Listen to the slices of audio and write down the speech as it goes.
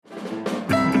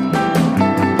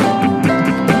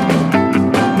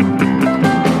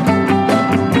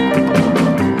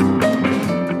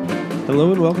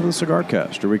and welcome to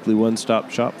CigarCast, a weekly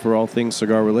one-stop shop for all things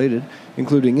cigar-related,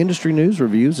 including industry news,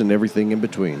 reviews, and everything in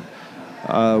between.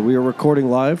 We are recording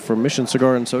live from Mission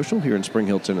Cigar and Social here in Spring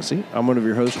Hill, Tennessee. I'm one of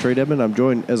your hosts, Trey Edmond. I'm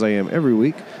joined, as I am every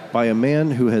week, by a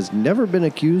man who has never been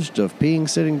accused of peeing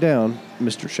sitting down,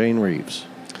 Mr. Shane Reeves.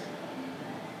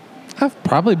 I've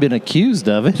probably been accused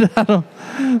of it. I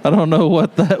don't know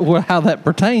how that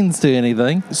pertains to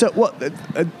anything. So, well,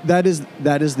 that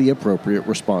is the appropriate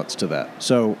response to that.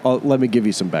 So, let me give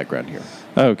you some background here.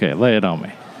 Okay, lay it on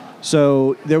me.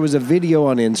 So, there was a video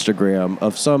on Instagram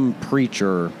of some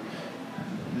preacher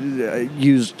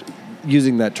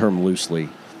using that term loosely,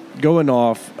 going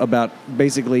off about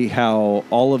basically how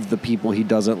all of the people he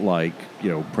doesn't like,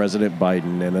 President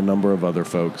Biden and a number of other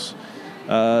folks,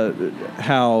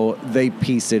 how they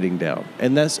pee sitting down.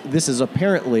 And this is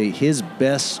apparently his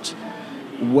best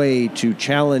way to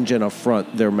challenge and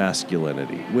affront their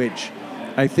masculinity, which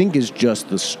I think is just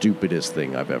the stupidest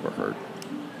thing I've ever heard.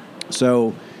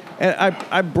 So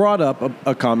I brought up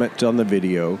a comment on the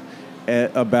video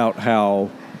about how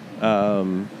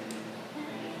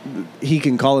he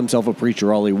can call himself a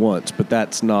preacher all he wants, but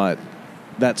that's not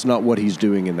what he's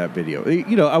doing in that video.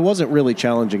 I wasn't really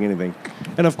challenging anything.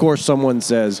 And of course, someone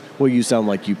says, well, you sound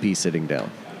like you pee sitting down.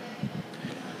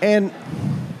 And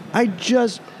I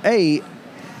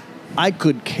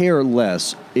could care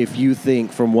less if you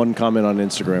think from one comment on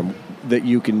Instagram that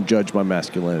you can judge my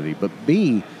masculinity. But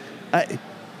B,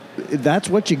 that's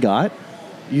what you got?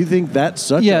 You think that's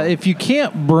such if you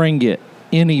can't bring it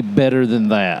any better than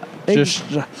that, just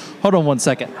hold on one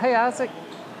second. Hey, Isaac.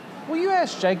 Will you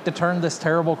ask Jake to turn this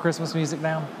terrible Christmas music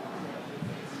down?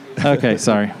 Okay,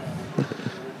 sorry.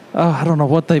 Oh, I don't know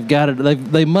what they've got it.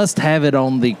 They must have it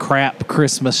on the crap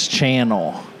Christmas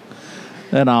channel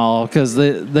and all, because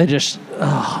they just...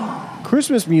 Oh.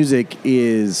 Christmas music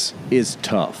is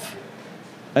tough.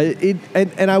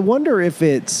 And I wonder if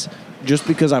it's just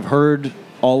because I've heard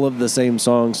all of the same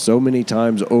songs so many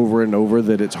times over and over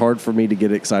that it's hard for me to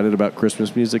get excited about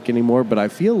Christmas music anymore, but I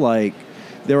feel like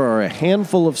there are a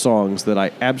handful of songs that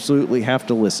I absolutely have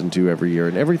to listen to every year,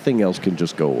 and everything else can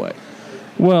just go away.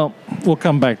 Well, we'll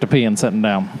come back to peeing sitting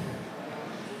down.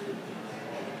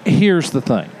 Here's the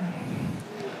thing.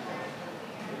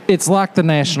 It's like the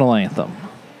national anthem.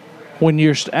 When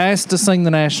you're asked to sing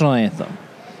the national anthem,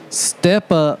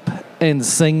 step up and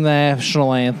sing the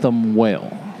national anthem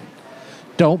well.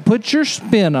 Don't put your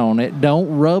spin on it.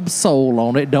 Don't rub soul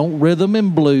on it. Don't rhythm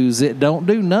and blues it. Don't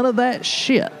do none of that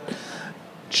shit.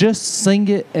 Just sing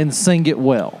it and sing it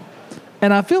well.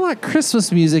 And I feel like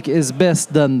Christmas music is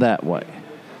best done that way.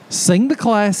 Sing the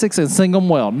classics and sing them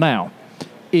well. Now,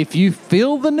 if you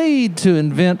feel the need to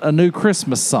invent a new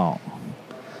Christmas song,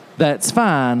 that's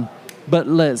fine. But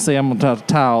let's see, I'm going to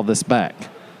tie all this back.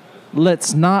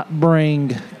 Let's not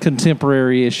bring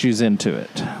contemporary issues into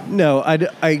it. No, I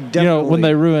definitely... when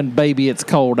they ruined Baby It's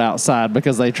Cold Outside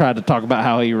because they tried to talk about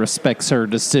how he respects her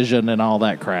decision and all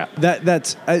that crap.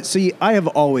 See, I have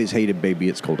always hated Baby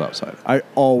It's Cold Outside. I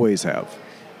always have.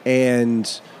 And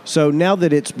so now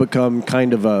that it's become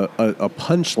kind of a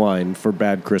punchline for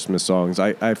bad Christmas songs,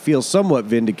 I feel somewhat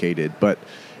vindicated. But,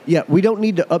 yeah, we don't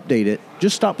need to update it.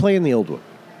 Just stop playing the old one.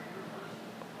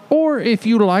 Or if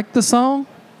you like the song,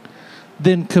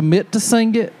 then commit to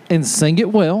sing it and sing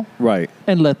it well. Right.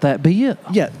 And let that be it.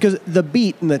 Yeah, because the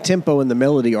beat and the tempo and the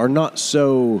melody are not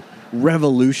so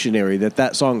revolutionary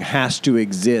that song has to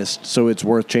exist so it's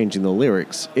worth changing the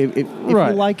lyrics. If you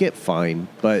like it, fine.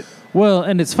 But well,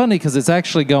 and it's funny because it's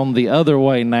actually gone the other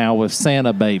way now with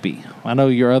Santa Baby. I know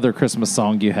your other Christmas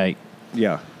song you hate.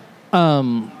 Yeah.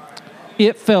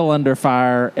 It fell under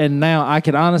fire, and now I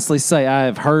can honestly say I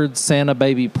have heard Santa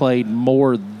Baby played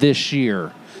more this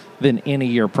year than any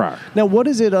year prior. Now, what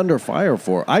is it under fire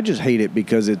for? I just hate it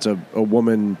because it's a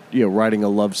woman, writing a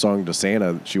love song to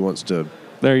Santa that she wants to.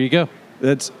 There you go.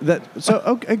 So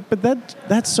okay, but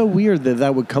that's so weird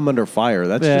that would come under fire.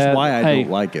 That's just why I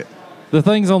don't like it. The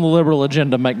things on the liberal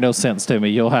agenda make no sense to me.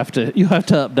 You'll have to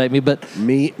update me. But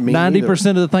 90%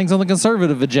 of the things on the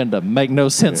conservative agenda make no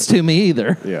sense to me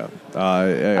either. Yeah,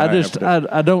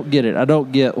 I don't get it. I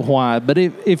don't get why. But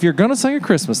if you're gonna sing a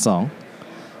Christmas song,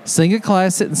 sing a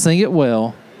classic and sing it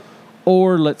well,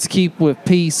 or let's keep with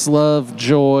peace, love,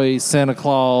 joy, Santa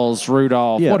Claus,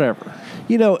 Rudolph, whatever.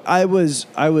 I was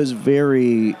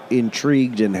very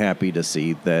intrigued and happy to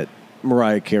see that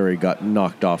Mariah Carey got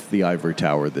knocked off the ivory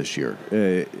tower this year,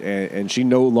 and she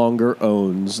no longer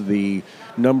owns the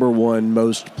 #1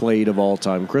 most played of all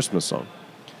time Christmas song.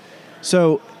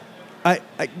 So,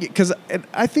 because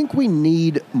I think we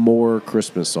need more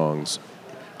Christmas songs.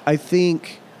 I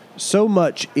think so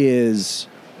much is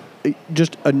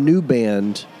just a new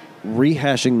band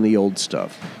rehashing the old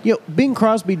stuff. Bing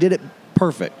Crosby did it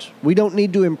perfect. We don't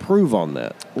need to improve on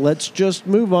that. Let's just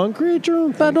move on, create your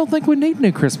own thing. But I don't think we need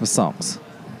new Christmas songs.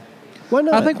 Why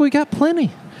not? I think we got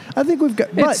plenty. I think we've got...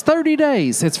 It's 30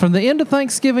 days. It's from the end of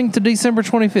Thanksgiving to December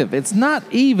 25th. It's not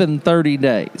even 30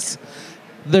 days.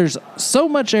 There's so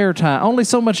much airtime, only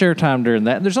so much airtime during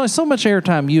that. There's only so much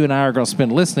airtime you and I are going to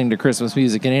spend listening to Christmas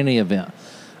music in any event.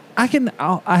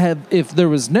 If there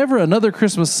was never another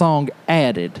Christmas song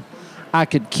added, I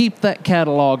could keep that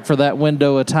catalog for that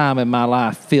window of time in my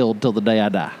life filled till the day I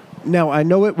die. Now, I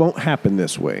know it won't happen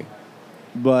this way,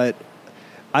 but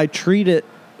I treat it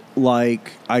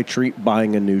like I treat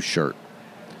buying a new shirt.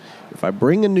 If I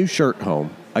bring a new shirt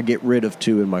home, I get rid of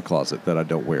 2 in my closet that I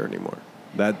don't wear anymore.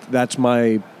 That's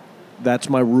my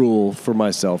rule for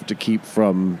myself to keep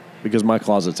from, because my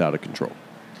closet's out of control.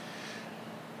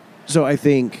 So I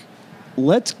think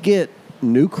let's get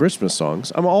new Christmas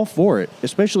songs. I'm all for it,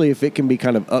 especially if it can be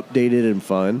kind of updated and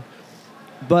fun.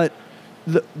 But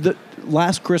the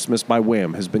Last Christmas by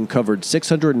Wham has been covered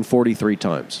 643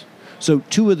 times. So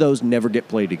 2 of those never get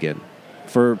played again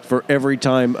for every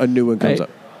time a new one comes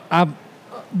up.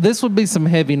 This would be some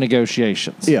heavy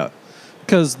negotiations. Yeah.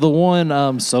 Because the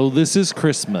one, So This Is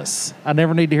Christmas, I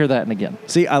never need to hear that again.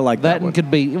 See, I like that one. That could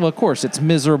be, well, of course, it's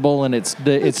miserable and it's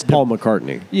Paul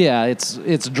McCartney. Yeah,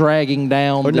 it's dragging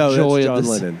down the joy of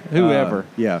Lennon. Whoever.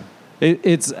 Yeah.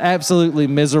 It's absolutely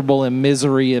miserable and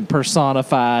misery and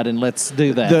personified, and let's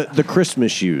do that. The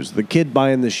Christmas shoes, the kid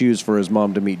buying the shoes for his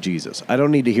mom to meet Jesus. I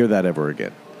don't need to hear that ever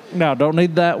again. No, don't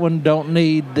need that one. Don't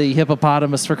need the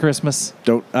hippopotamus for Christmas.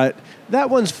 That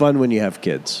one's fun when you have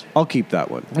kids. I'll keep that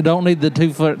one. I don't need the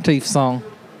 2-foot teeth song.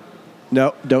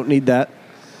 No, don't need that.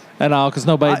 At all, because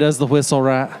nobody does the whistle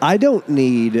right. I don't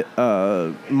need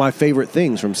My Favorite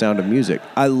Things from Sound of Music.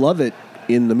 I love it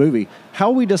in the movie.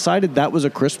 How we decided that was a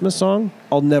Christmas song,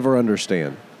 I'll never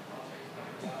understand.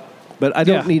 But I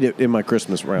don't need it in my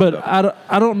Christmas roundup. But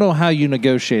I don't know how you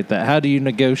negotiate that. How do you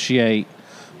negotiate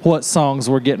what songs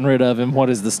we're getting rid of and what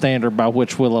is the standard by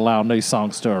which we'll allow new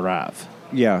songs to arrive?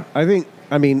 Yeah,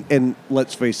 and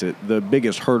let's face it, the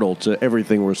biggest hurdle to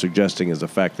everything we're suggesting is the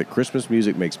fact that Christmas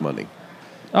music makes money.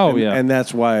 And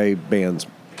that's why bands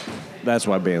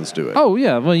do it. Oh,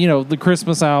 yeah. Well, the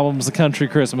Christmas albums, the country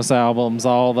Christmas albums,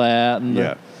 all that. And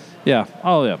yeah.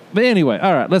 Oh, yeah. But anyway,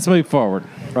 all right, let's move forward.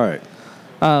 All right.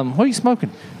 What are you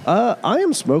smoking? I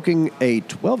am smoking a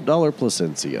 $12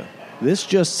 Plasencia. This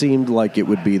just seemed like it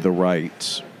would be the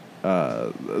right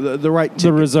the right ticket.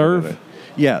 The Reserve?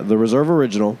 Yeah, the Reserve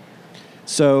Original.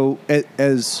 So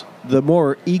as the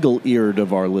more eagle-eared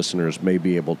of our listeners may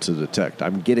be able to detect,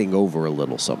 I'm getting over a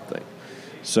little something.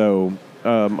 So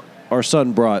our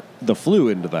son brought the flu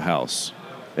into the house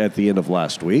at the end of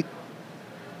last week,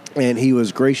 and he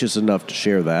was gracious enough to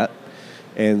share that.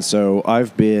 And so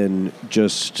I've been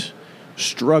just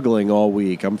struggling all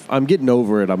week. I'm getting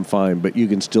over it. I'm fine, but you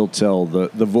can still tell the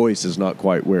voice is not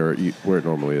quite where it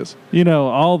normally is.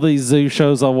 All these zoo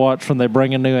shows I watch, when they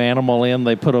bring a new animal in,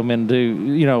 they put them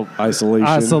into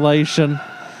isolation.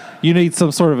 You need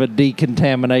some sort of a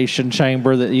decontamination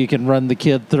chamber that you can run the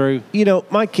kid through.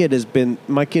 My kid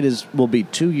will be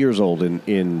 2 years old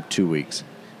in 2 weeks,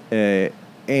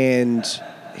 and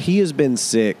he has been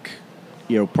sick,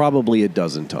 probably a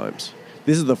dozen times.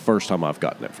 This is the first time I've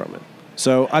gotten it from him.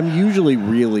 So I'm usually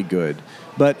really good,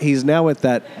 but he's now at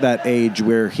that age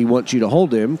where he wants you to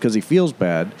hold him because he feels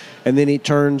bad, and then he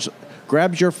turns,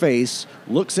 grabs your face,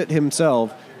 looks at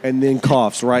himself, and then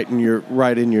coughs right in your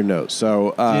nose.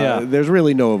 So there's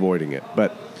really no avoiding it.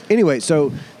 But anyway,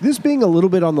 so this being a little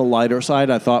bit on the lighter side,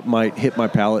 I thought might hit my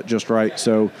palate just right.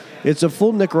 So it's a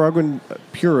full Nicaraguan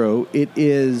Puro. It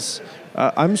is.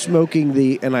 I'm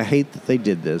smoking and I hate that they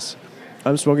did this.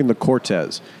 I'm smoking the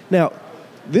Cortez. Now,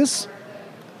 this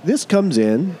comes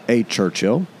in a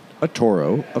Churchill, a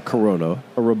Toro, a Corona,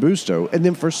 a Robusto, and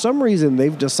then for some reason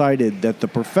they've decided that the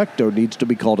Perfecto needs to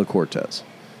be called a Cortez.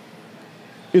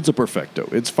 It's a Perfecto.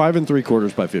 It's 5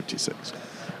 3/4 by 56.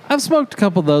 I've smoked a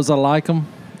couple of those. I like them.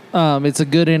 It's a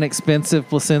good, inexpensive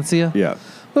Plasencia. Yeah.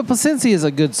 But Plasencia is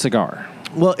a good cigar.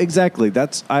 Well, exactly.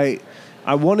 I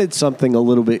wanted something a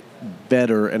little bit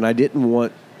better, and I didn't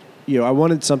want, I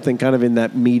wanted something kind of in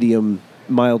that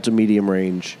mild to medium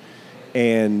range.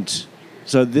 And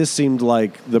so this seemed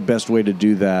like the best way to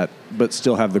do that, but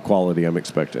still have the quality I'm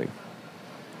expecting.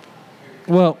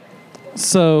 Well,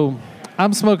 so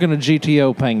I'm smoking a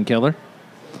GTO Painkiller.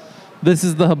 This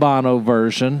is the Habano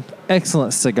version.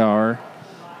 Excellent cigar.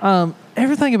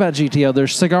 Everything about GTO, their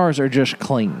cigars are just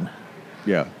clean.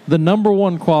 Yeah. The number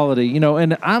one quality,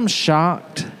 and I'm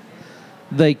shocked.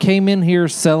 They came in here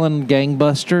selling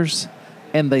gangbusters,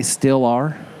 and they still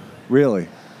are. Really?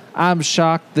 I'm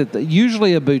shocked that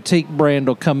usually a boutique brand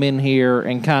will come in here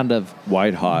and kind of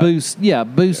White hot.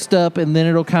 boost up, and then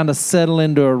it'll kind of settle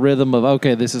into a rhythm of,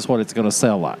 okay, this is what it's going to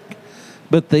sell like.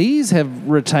 But these have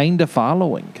retained a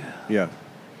following. Yeah.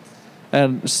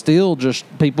 And still just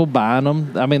people buying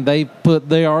them. I mean,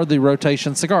 they are the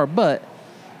rotation cigar, but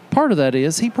part of that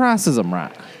is he prices them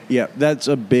right. Yeah, that's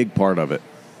a big part of it,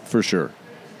 for sure.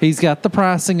 He's got the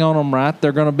pricing on them right.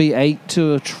 They're going to be $8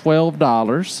 to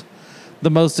 $12. The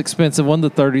most expensive one,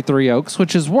 the 33 Oaks,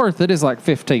 which is worth it, is like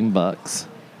 $15.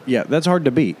 Yeah, that's hard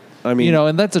to beat. I mean,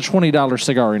 and that's a $20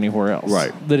 cigar anywhere else.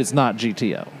 Right. That it's not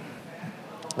GTO.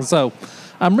 So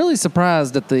I'm really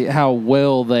surprised at how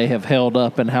well they have held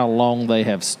up and how long they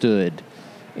have stood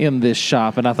in this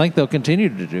shop, and I think they'll continue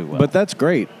to do well. But that's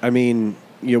great. I mean,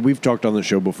 we've talked on the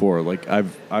show before. Like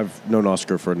I've known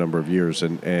Oscar for a number of years,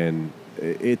 and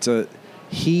it's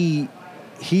he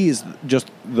is just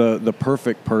the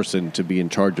perfect person to be in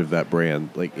charge of that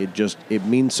brand. Like it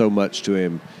means so much to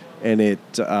him, and he's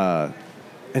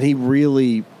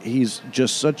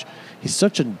such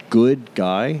a good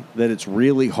guy that it's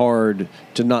really hard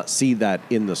to not see that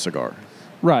in the cigar.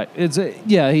 Right. It's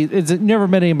never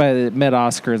met anybody that met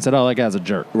Oscar and said, "Oh, that guy's a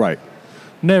jerk." Right.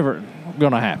 Never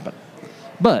going to happen.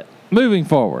 But moving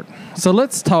forward, so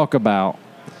let's talk about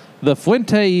the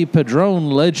Fuente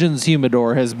Padron Legends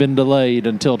Humidor has been delayed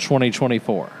until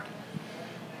 2024.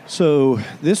 So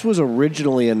this was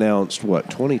originally announced,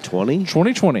 2020?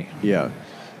 2020. Yeah.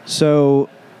 So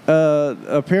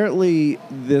apparently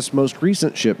this most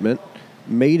recent shipment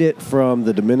made it from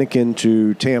the Dominican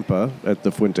to Tampa at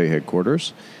the Fuente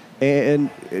headquarters. And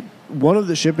one of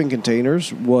the shipping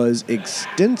containers was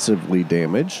extensively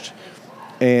damaged.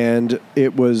 And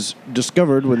it was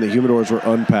discovered when the humidors were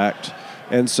unpacked.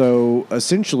 And so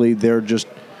essentially they're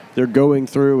going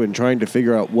through and trying to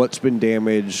figure out what's been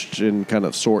damaged and kind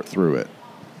of sort through it.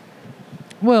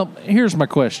 Well, here's my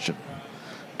question.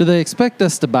 Do they expect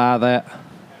us to buy that?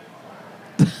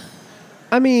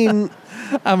 I mean,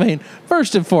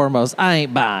 first and foremost, I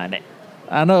ain't buying it.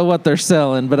 I know what they're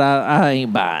selling, but I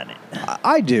ain't buying it.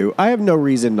 I do. I have no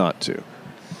reason not to.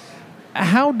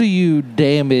 How do you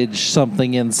damage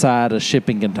something inside a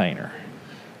shipping container?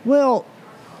 Well,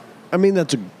 I mean,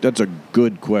 that's a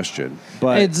good question.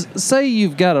 But say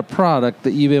you've got a product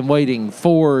that you've been waiting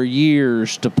 4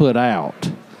 years to put out.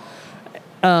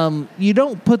 You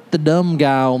don't put the dumb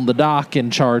guy on the dock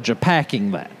in charge of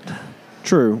packing that.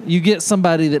 True. You get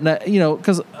somebody that,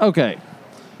 because, okay,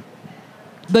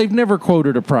 they've never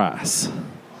quoted a price.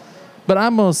 But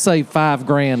I'm going to say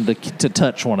 $5,000 to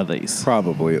touch one of these.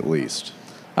 Probably at least.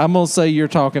 I'm going to say you're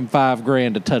talking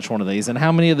 $5,000 to touch one of these. And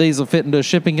how many of these will fit into a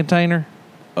shipping container?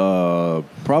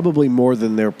 Probably more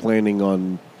than they're planning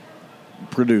on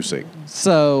producing.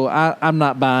 So I'm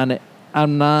not buying it.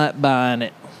 I'm not buying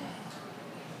it.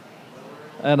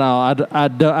 And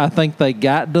I think they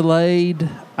got delayed.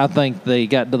 I think they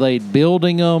got delayed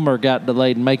building them or got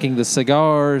delayed making the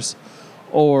cigars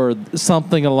or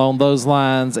something along those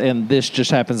lines, and this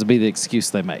just happens to be the excuse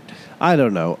they made. I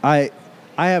don't know. I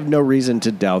have no reason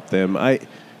to doubt them.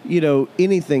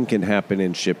 Anything can happen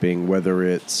in shipping, whether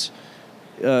it's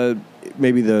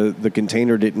maybe the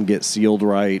container didn't get sealed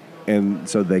right, and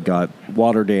so they got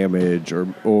water damage,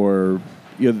 or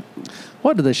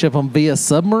What, did they ship them via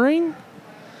submarine?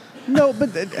 No, but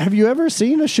have you ever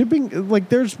seen a shipping, like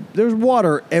there's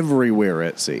water everywhere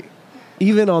at sea,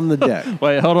 even on the deck.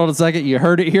 Wait, hold on a second. You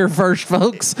heard it here first,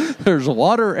 folks. There's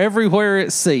water everywhere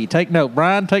at sea. Take note,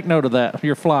 Brian. Take note of that.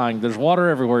 You're flying. There's water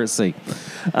everywhere at sea.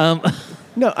 No,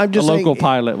 I'm just saying, local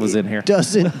pilot was in here. It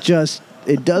doesn't just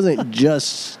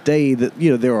stay that,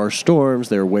 there are storms,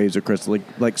 there are waves of crystal,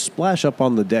 like splash up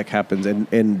on the deck happens,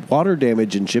 and water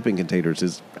damage in shipping containers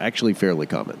is actually fairly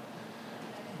common.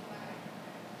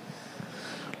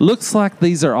 Looks like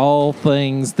these are all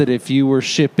things that if you were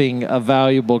shipping a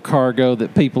valuable cargo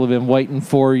that people have been waiting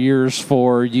 4 years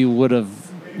for, you would have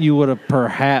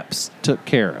perhaps took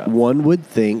care of. One would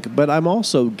think, but I'm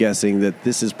also guessing that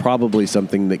this is probably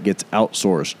something that gets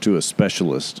outsourced to a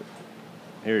specialist.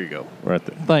 Here you go, right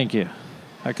there. Thank you.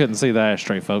 I couldn't see the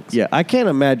ashtray, folks. Yeah, I can't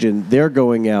imagine they're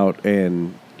going out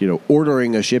and,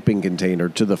 ordering a shipping container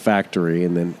to the factory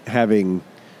and then having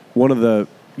one of the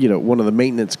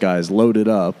maintenance guys load it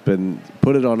up and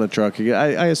put it on a truck.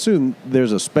 I assume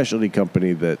there's a specialty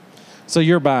company that... So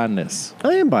you're buying this?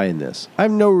 I am buying this. I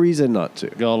have no reason not to.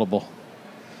 Gullible.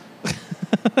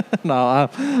 No,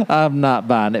 I'm not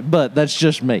buying it, but that's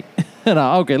just me.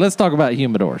 No, okay, let's talk about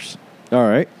humidors. All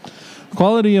right.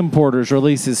 Quality Importers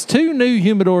releases 2 new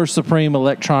Humidor Supreme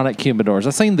electronic humidors.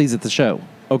 I've seen these at the show.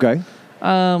 Okay.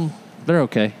 They're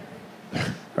okay. All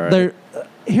right.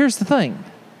 here's the thing.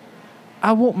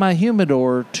 I want my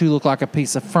humidor to look like a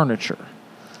piece of furniture.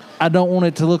 I don't want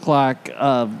it to look like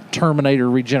a Terminator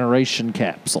regeneration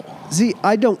capsule. See,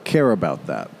 I don't care about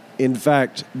that. In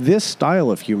fact, this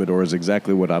style of humidor is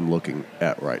exactly what I'm looking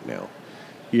at right now.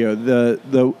 You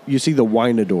know, you see the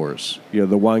winadors, the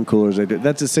wine coolers.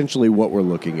 That's essentially what we're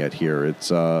looking at here.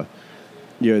 It's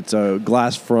it's a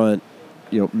glass front,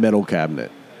 metal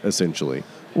cabinet, essentially.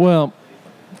 Well,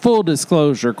 full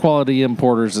disclosure, Quality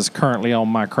Importers is currently on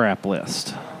my crap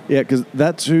list. Yeah, because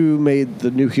that's who made the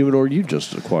new humidor you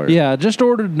just acquired. Yeah, I just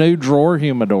ordered a new drawer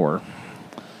humidor.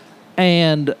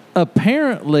 And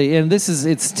apparently,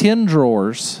 it's 10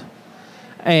 drawers,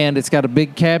 and it's got a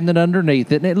big cabinet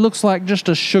underneath it, and it looks like just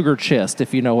a sugar chest,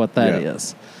 if you know what that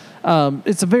is.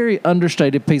 It's a very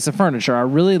understated piece of furniture. I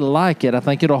really like it. I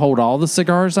think it'll hold all the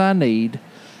cigars I need,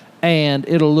 and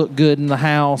it'll look good in the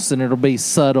house, and it'll be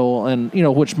subtle, and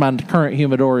which my current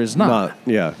humidor is not.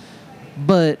 Yeah.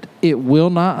 But it will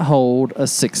not hold a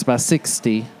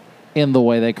 6x60 in the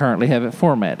way they currently have it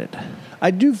formatted. I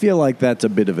do feel like that's a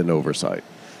bit of an oversight.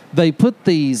 They put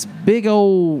these big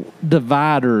old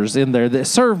dividers in there that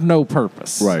serve no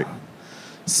purpose. Right.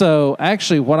 So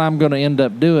actually what I'm going to end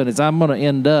up doing is I'm going to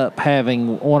end up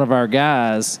having one of our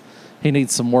guys, he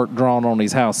needs some work drawn on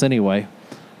his house anyway,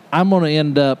 I'm going to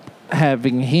end up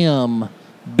having him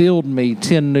build me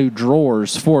 10 new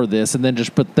drawers for this and then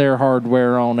just put their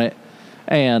hardware on it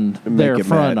and their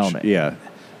front match. on it. Yeah.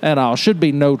 And all should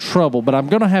be no trouble, but I'm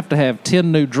going to have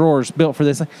 10 new drawers built for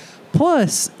this.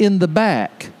 Plus, in the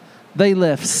back, they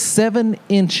left 7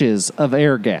 inches of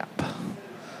air gap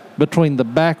between the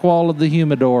back wall of the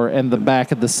humidor and the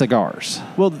back of the cigars.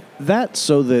 Well, that's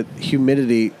so that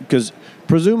humidity, because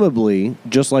presumably,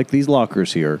 just like these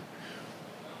lockers here,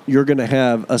 you're going to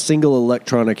have a single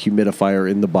electronic humidifier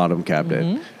in the bottom cabinet.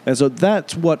 Mm-hmm. And so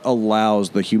that's what allows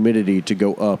the humidity to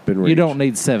go up and reach. You don't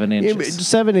need 7 inches.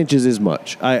 7 inches is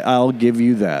much. I'll give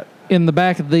you that. In the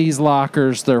back of these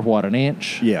lockers, they're what, an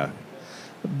inch? Yeah.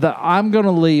 I'm going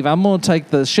to take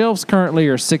the shelves currently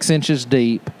are 6 inches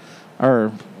deep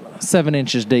or 7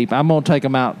 inches deep. I'm going to take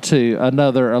them out to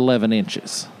another 11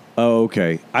 inches. Oh,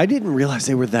 okay. I didn't realize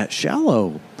they were that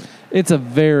shallow. It's a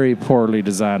very poorly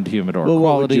designed humidor. Well,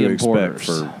 Quality what would you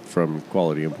Importers. expect from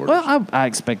Quality Importers? Well, I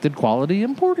expected Quality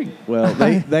Importing. Well,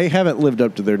 they haven't lived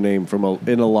up to their name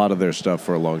in a lot of their stuff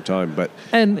for a long time, but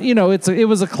and it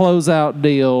was a closeout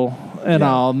deal and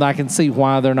all, and I can see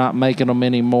why they're not making them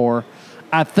anymore.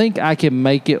 I think I can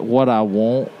make it what I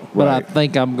want, but right. I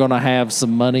think I'm going to have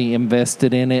some money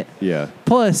invested in it. Yeah.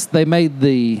 Plus, they made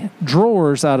the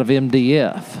drawers out of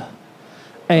MDF.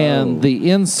 And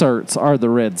the inserts are the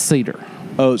red cedar.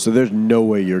 Oh, so there's no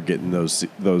way you're getting those.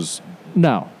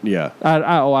 No. Yeah.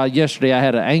 Yesterday I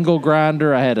had an angle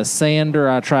grinder. I had a sander.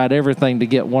 I tried everything to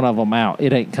get one of them out.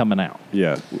 It ain't coming out.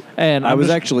 Yeah. And I was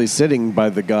actually sitting by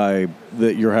the guy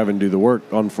that you're having do the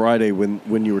work on Friday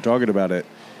when you were talking about it.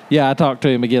 Yeah, I talked to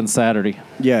him again Saturday.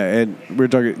 Yeah, and we're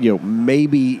talking,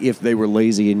 maybe if they were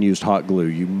lazy and used hot glue,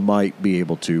 you might be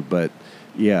able to, but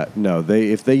yeah, no,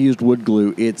 if they used wood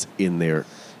glue, it's in there.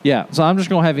 Yeah, so I'm just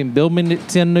going to have him build me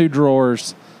 10 new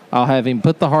drawers. I'll have him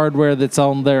put the hardware that's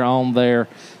on there.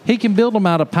 He can build them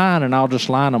out of pine, and I'll just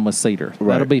line them with cedar.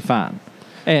 Right. That'll be fine.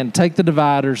 And take the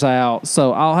dividers out.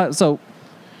 So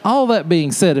all that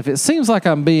being said, if it seems like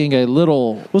I'm being a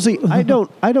little... Well, see, I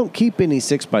don't keep any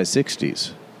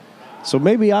 6x60s. So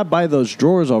maybe I buy those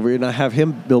drawers over here, and I have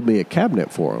him build me a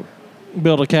cabinet for them.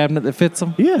 Build a cabinet that fits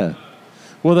them? Yeah.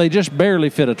 Well, they just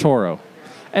barely fit a Toro.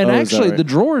 And actually, right? The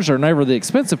drawers are never the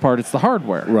expensive part. It's the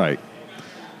hardware. Right.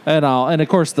 And of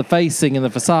course, the facing and the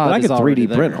facade but is already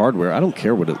 3D print hardware. I don't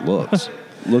care what it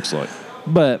looks like.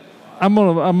 But I'm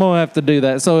gonna have to do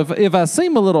that. So if I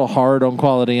seem a little hard on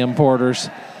Quality Importers,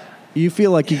 you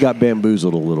feel like you got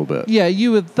bamboozled a little bit. Yeah,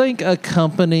 you would think a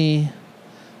company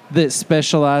that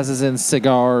specializes in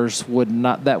cigars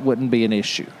wouldn't be an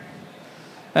issue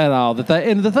at all.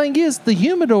 And the thing is, the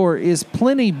humidor is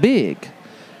plenty big.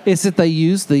 It's that they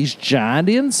use these giant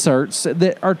inserts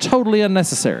that are totally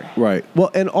unnecessary. Right.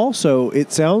 Well, and also,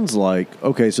 it sounds like,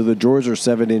 okay, so the drawers are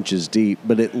 7 inches deep,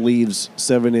 but it leaves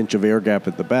 7 inch of air gap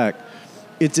at the back.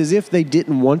 It's as if they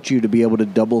didn't want you to be able to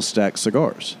double stack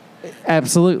cigars.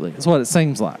 Absolutely. That's what it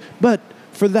seems like. But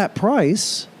for that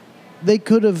price, they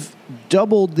could have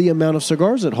doubled the amount of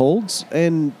cigars it holds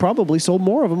and probably sold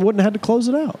more of them, wouldn't have had to close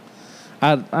it out.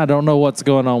 I don't know what's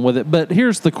going on with it, but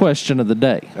here's the question of the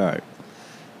day. All right.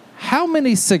 How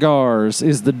many cigars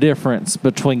is the difference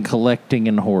between collecting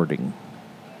and hoarding?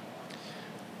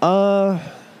 I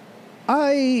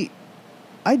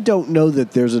don't know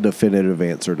that there's a definitive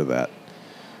answer to that.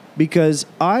 Because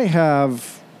I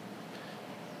have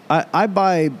I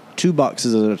buy 2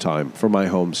 boxes at a time for my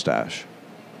home stash.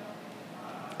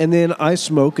 And then I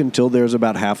smoke until there's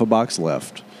about half a box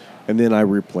left. And then I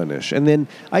replenish. And then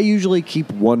I usually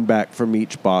keep 1 back from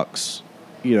each box,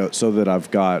 so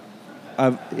that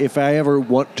if I ever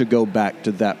want to go back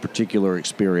to that particular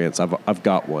experience, I've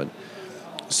got one.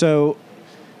 So,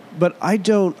 but I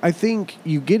think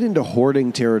you get into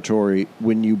hoarding territory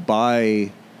when you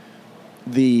buy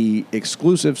the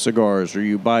exclusive cigars, or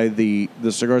you buy the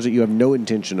cigars that you have no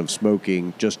intention of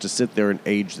smoking just to sit there and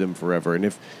age them forever. And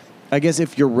if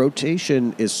your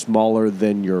rotation is smaller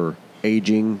than your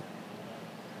aging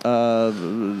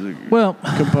component.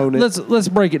 Let's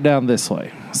break it down this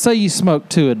way. Say you smoke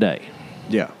 2 a day.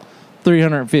 Yeah.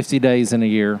 350 days in a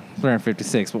year,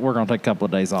 356, but we're going to take a couple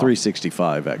of days off.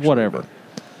 365, actually. Whatever.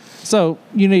 So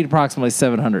you need approximately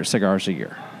 700 cigars a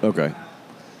year. Okay.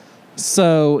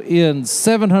 So in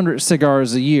 700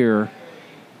 cigars a year,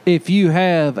 if you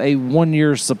have a 1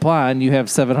 year supply and you have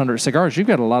 700 cigars, you've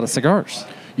got a lot of cigars.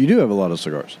 You do have a lot of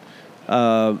cigars.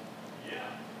 And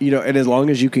as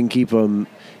long as you can keep them,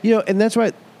 and that's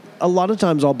why a lot of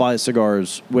times I'll buy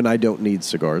cigars when I don't need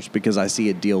cigars because I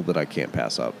see a deal that I can't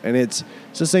pass up. And it's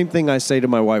the same thing I say to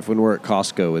my wife when we're at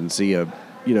Costco and see a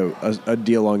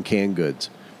deal on canned goods.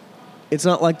 It's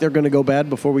not like they're going to go bad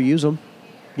before we use them,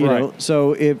 you know?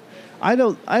 So I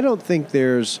don't think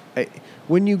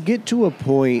when you get to a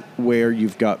point where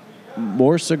you've got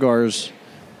more cigars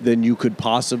than you could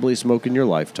possibly smoke in your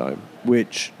lifetime,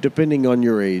 which, depending on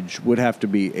your age, would have to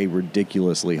be a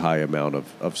ridiculously high amount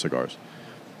of cigars.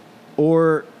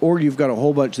 Or you've got a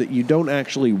whole bunch that you don't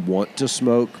actually want to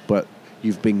smoke, but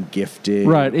you've been gifted.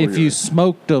 Right. If you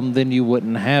smoked them, then you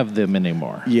wouldn't have them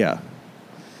anymore. Yeah.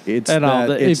 It's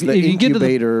the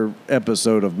incubator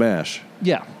episode of MASH.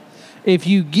 Yeah. If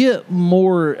you get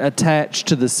more attached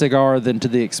to the cigar than to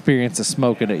the experience of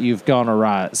smoking it, you've gone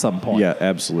awry at some point. Yeah,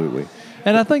 absolutely.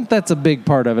 And I think that's a big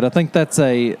part of it. I think that's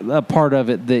a part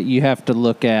of it that you have to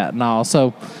look at and all.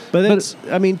 So, but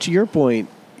to your point,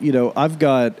 I've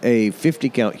got a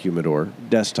 50-count humidor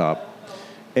desktop,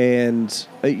 and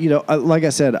like I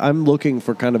said, I'm looking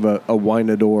for kind of a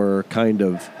Winador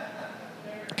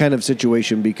kind of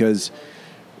situation because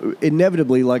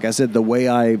inevitably, like I said, the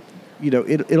way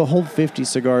it'll hold 50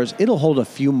 cigars. It'll hold a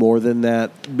few more than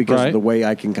that because of the way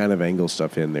I can kind of angle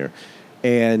stuff in there,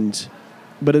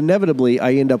 but inevitably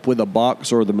I end up with a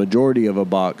box or the majority of a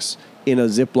box in a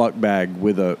Ziploc bag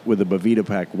with a Bovita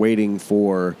pack waiting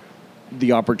for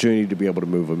the opportunity to be able to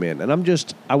move them in. And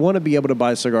I want to be able to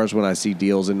buy cigars when I see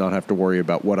deals and not have to worry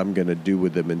about what I'm going to do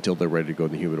with them until they're ready to go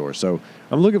in the humidor. So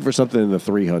I'm looking for something in the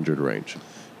 300 range.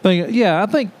 I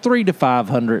think 300 to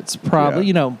 500's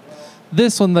probably,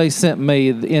 this one they sent me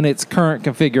in its current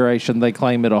configuration, they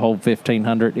claim it'll hold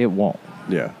 1,500. It won't.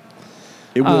 Yeah.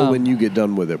 It will when you get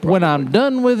done with it. Probably. When I'm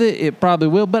done with it, it probably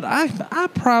will. But I've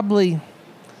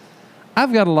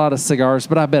got a lot of cigars,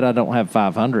 but I bet I don't have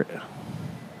 500.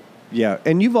 Yeah,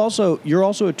 and you're also a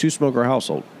 2-smoker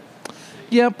household.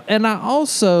 Yep, and I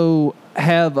also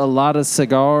have a lot of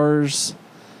cigars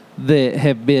that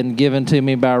have been given to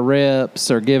me by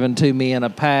reps or given to me in a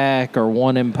pack or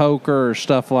one in poker or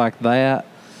stuff like that.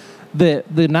 The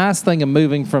nice thing of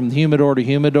moving from humidor to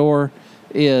humidor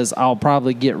is I'll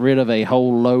probably get rid of a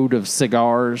whole load of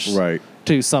cigars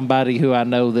to somebody who I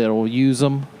know that will use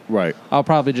them. Right. I'll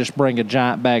probably just bring a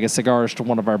giant bag of cigars to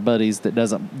one of our buddies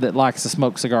that likes to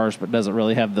smoke cigars but doesn't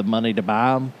really have the money to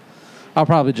buy them. I'll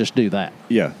probably just do that.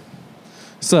 Yeah.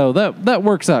 So that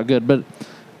works out good. But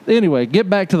anyway, get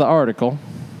back to the article.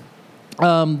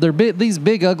 They're these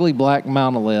big ugly black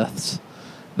monoliths.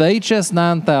 The HS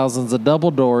 9000 is a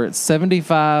double door. It's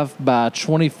 75 by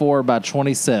 24 by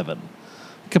 27.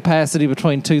 Capacity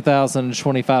between 2,000 and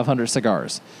 2,500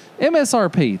 cigars.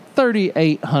 MSRP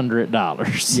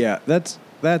 $3,800. Yeah,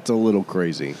 that's a little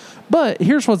crazy. But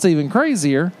here's what's even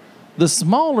crazier: the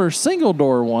smaller single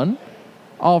door one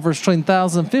offers between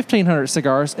 1,000 and 1,500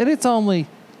 cigars, and it's only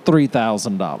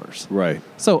 $3,000. Right.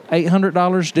 So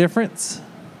 $800 difference.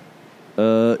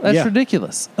 That's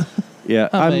ridiculous. Yeah,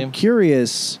 I'm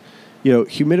curious.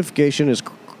 Humidification is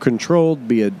controlled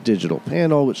via digital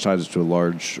panel, which ties to a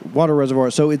large water reservoir.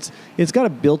 So it's got a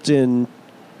built-in,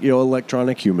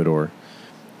 electronic humidor,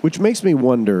 which makes me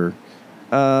wonder,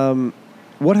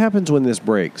 what happens when this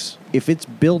breaks? If it's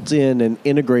built in and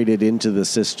integrated into the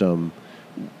system,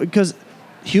 because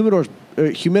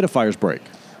humidifiers break.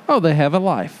 Oh, they have a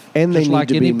life. And they need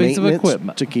to be piece of maintenance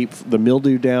equipment to keep the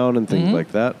mildew down and things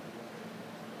like that.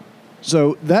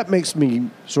 So that makes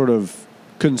me sort of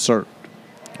concerned.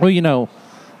 Well,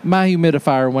 my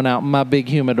humidifier went out in my big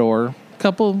humidor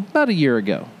about a year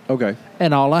ago. Okay.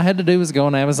 And all I had to do was go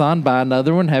on Amazon, buy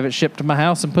another one, have it shipped to my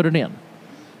house, and put it in.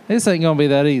 This ain't going to be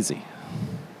that easy.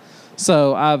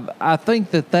 So I think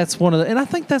that's one of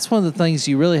the things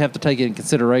you really have to take into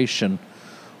consideration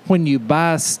when you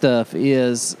buy stuff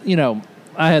is,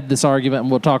 I had this argument,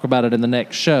 and we'll talk about it in the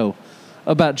next show,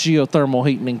 about geothermal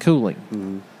heating and cooling.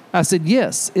 Mm-hmm. I said,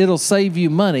 yes, it'll save you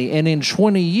money, and in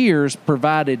 20 years,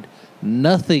 provided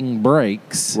nothing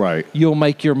breaks, right, you'll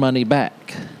make your money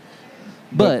back.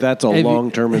 But that's a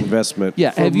long-term investment.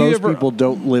 Yeah, most people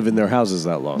don't live in their houses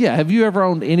that long. Yeah, have you ever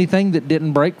owned anything that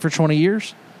didn't break for 20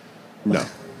 years? No.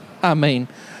 I mean,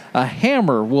 a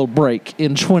hammer will break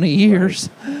in 20 years.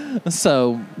 Right.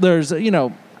 So there's,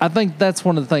 I think that's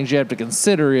one of the things you have to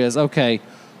consider is, okay,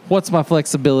 what's my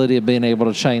flexibility of being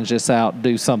able to change this out,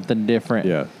 do something different?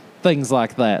 Yeah. Things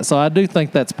like that. So I do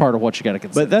think that's part of what you got to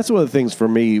consider. But that's one of the things for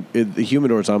me, the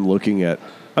humidors I'm looking at,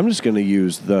 I'm just going to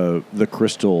use the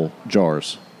crystal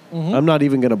jars. Mm-hmm. I'm not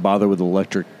even going to bother with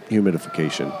electric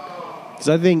humidification. Because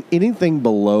I think anything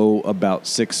below about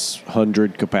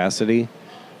 600 capacity,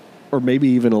 or maybe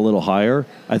even a little higher,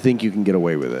 I think you can get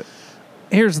away with it.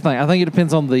 Here's the thing. I think it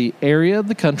depends on the area of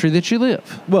the country that you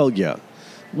live. Well, yeah.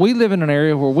 We live in an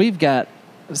area where we've got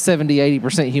 70,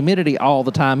 80% humidity all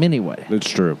the time anyway. It's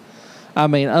true. I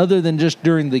mean, other than just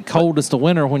during the coldest of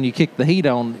winter when you kick the heat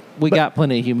on, we got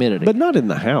plenty of humidity. But not in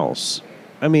the house.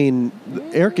 I mean,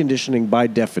 air conditioning by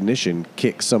definition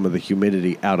kicks some of the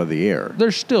humidity out of the air.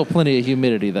 There's still plenty of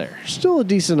humidity there. Still a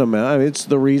decent amount. I mean, it's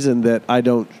the reason that I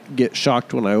don't get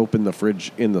shocked when I open the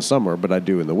fridge in the summer, but I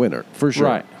do in the winter, for sure.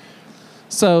 Right.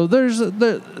 So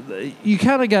you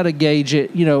kind of got to gauge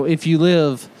it, if you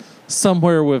live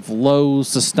somewhere with low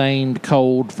sustained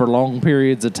cold for long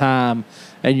periods of time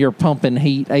and you're pumping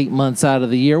heat 8 months out of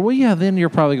the year, well, yeah, then you're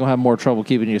probably going to have more trouble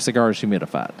keeping your cigars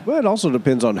humidified. Well, it also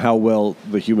depends on how well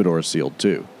the humidor is sealed,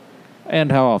 too.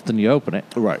 And how often you open it.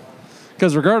 Right.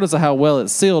 Because regardless of how well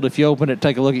it's sealed, if you open it,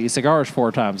 take a look at your cigars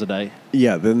 4 times a day.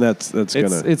 Yeah, then that's going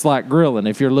to... It's like grilling.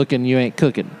 If you're looking, you ain't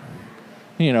cooking.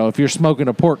 If you're smoking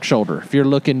a pork shoulder, if you're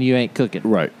looking, you ain't cooking.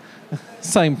 Right.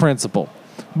 Same principle.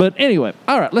 But anyway,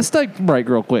 all right, let's take a break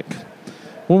real quick.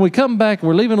 When we come back,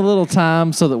 we're leaving a little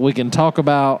time so that we can talk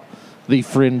about the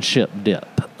friendship dip.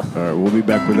 All right, we'll be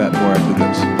back with that more after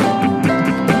this.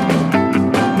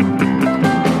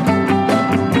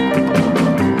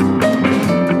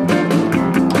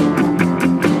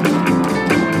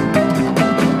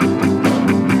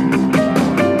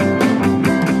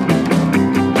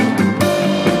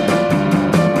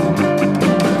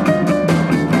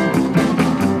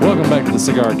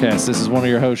 CigarCast. This is one of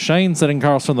your hosts, Shane, sitting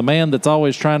across from the man that's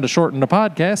always trying to shorten the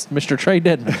podcast, Mr. Trey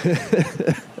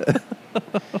Dedman.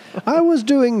 I was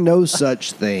doing no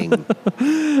such thing.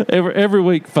 Every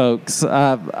week, folks,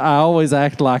 I always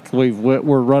act like we're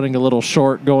running a little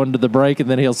short going to the break, and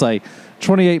then he'll say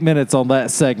 28 minutes on that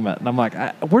segment. And I'm like,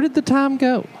 where did the time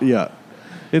go? Yeah.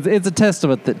 It's a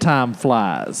testament that time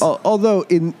flies. Although,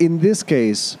 in this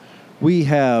case, we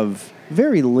have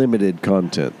very limited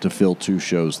content to fill 2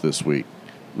 shows this week.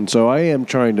 And so I am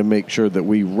trying to make sure that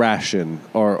we ration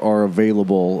our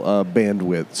available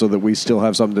bandwidth so that we still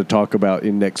have something to talk about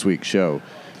in next week's show.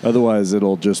 Otherwise,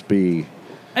 it'll just be...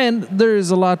 And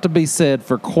there's a lot to be said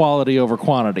for quality over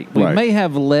quantity. We may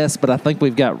have less, but I think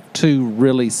we've got 2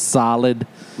 really solid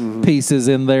pieces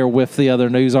in there with the other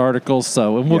news articles.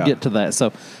 And we'll get to that.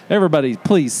 So everybody,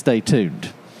 please stay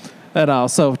tuned. And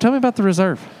also, tell me about the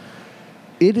Reserve.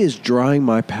 It is drying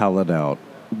my palate out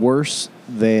worse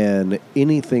than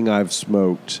anything I've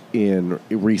smoked in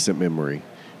recent memory.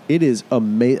 It is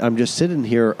amazing. I'm just sitting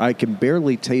here. I can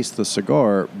barely taste the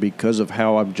cigar because of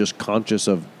how I'm just conscious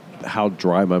of how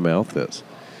dry my mouth is.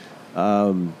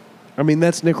 I mean,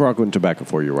 that's Nicaraguan tobacco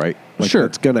for you, right? Sure.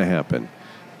 It's going to happen.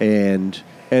 And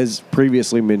as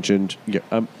previously mentioned,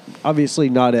 I'm obviously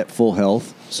not at full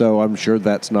health, so I'm sure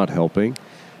that's not helping.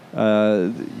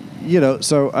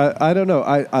 So I don't know.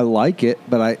 I like it,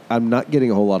 but I'm not getting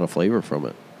a whole lot of flavor from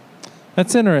it.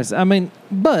 That's interesting. I mean,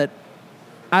 but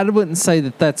I wouldn't say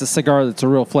that that's a cigar that's a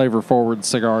real flavor-forward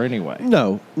cigar anyway.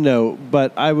 No,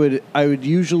 but I would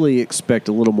usually expect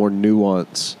a little more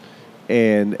nuance,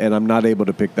 and I'm not able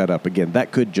to pick that up. Again,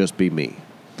 that could just be me.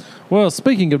 Well,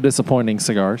 speaking of disappointing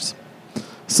cigars,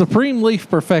 Supreme Leaf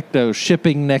Perfecto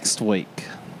shipping next week.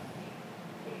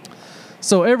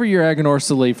 So every year,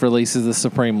 Aganorsa Leaf releases the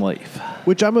Supreme Leaf,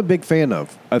 which I'm a big fan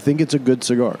of. I think it's a good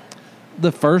cigar.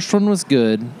 The first one was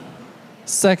good.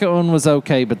 Second one was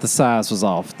okay, but the size was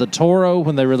off. The Toro,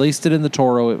 when they released it in the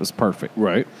Toro, it was perfect.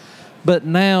 Right. But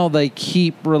now they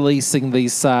keep releasing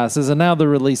these sizes, and now they're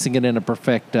releasing it in a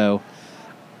Perfecto.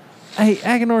 Hey,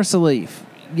 Aganorsa Leaf,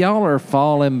 y'all are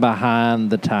falling behind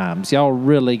the times. Y'all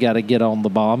really got to get on the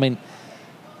ball. I mean,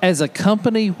 as a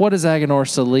company, what has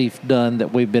Aganorsa Leaf done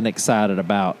that we've been excited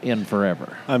about in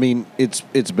forever? I mean, it's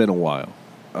been a while.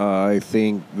 I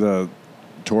think the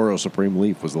Toro Supreme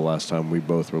Leaf was the last time we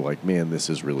both were like, man, this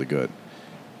is really good.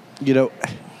 You know,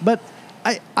 but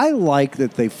I like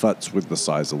that they futz with the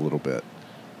size a little bit.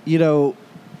 You know,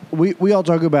 we all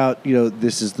talk about, you know,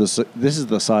 this is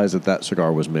the size that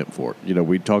cigar was meant for. You know,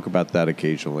 we talk about that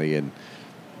occasionally,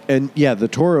 and yeah, the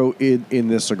Toro in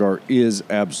this cigar is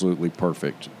absolutely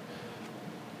perfect.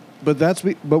 But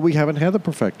we haven't had the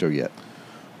Perfecto yet.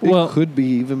 It could be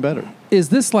even better. Is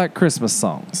this like Christmas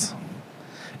songs?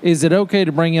 Is it okay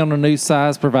to bring in a new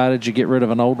size provided you get rid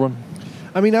of an old one?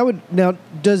 I mean, now,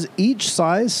 does each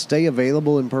size stay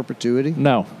available in perpetuity?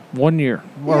 No, 1 year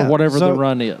or whatever the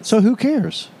run is. So who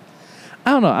cares? I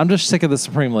don't know. I'm just sick of the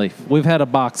Supreme Leaf. We've had a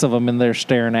box of them in there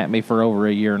staring at me for over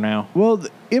a year now. Well,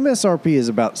 the MSRP is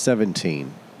about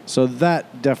 17, so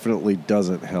that definitely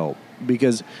doesn't help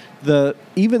because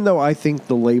even though I think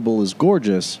the label is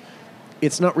gorgeous,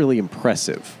 it's not really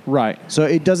impressive. Right. So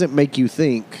it doesn't make you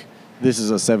think this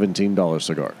is a $17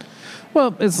 cigar.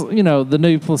 Well, it's, you know, the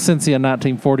new Plasencia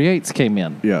 1948s came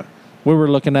in. Yeah. We were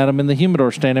looking at them in the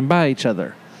humidor standing by each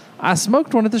other. I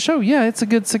smoked one at the show. Yeah, it's a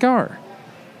good cigar.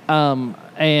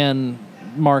 And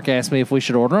Mark asked me if we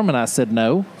should order them, and I said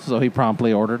no, so he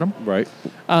promptly ordered them. Right.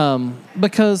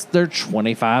 Because they're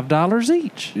 $25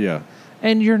 each. Yeah.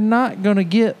 And you're not going to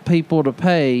get people to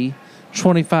pay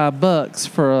 $25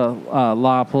 for a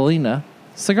La Polina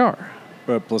cigar.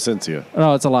 Plasencia.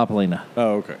 No, it's a La Polina.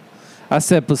 Oh, okay. I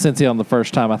said Plasencia on the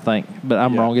first time, I think, but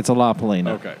I'm wrong. It's a La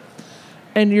Polina. Okay.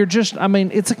 And you're just, I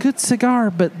mean, it's a good cigar,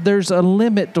 but there's a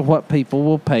limit to what people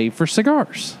will pay for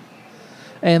cigars.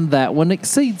 And that one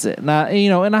exceeds it. And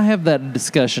I have that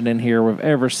discussion in here with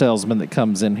every salesman that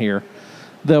comes in here.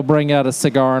 They'll bring out a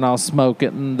cigar and I'll smoke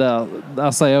it, and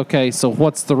I'll say, okay, so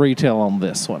what's the retail on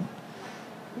this one?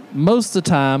 Most of the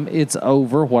time, it's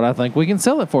over what I think we can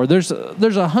sell it for. There's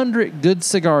 100 good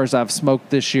cigars I've smoked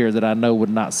this year that I know would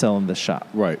not sell in this shop.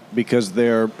 Right, because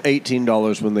they're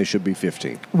 $18 when they should be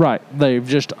 $15. Right, they've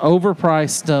just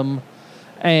overpriced them,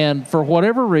 and for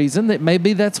whatever reason,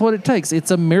 that's what it takes.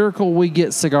 It's a miracle we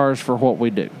get cigars for what we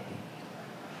do,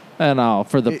 and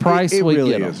for the price we really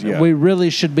get them. is, yeah. We really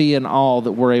should be in awe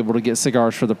that we're able to get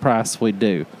cigars for the price we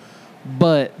do.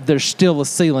 But there's still a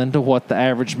ceiling to what the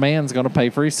average man's going to pay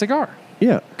for his cigar.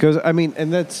 Yeah, because the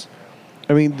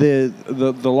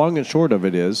long and short of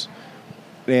it is,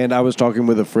 and I was talking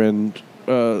with a friend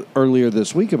earlier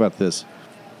this week about this,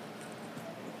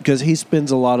 because he spends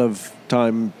a lot of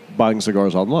time buying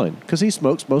cigars online because he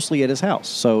smokes mostly at his house,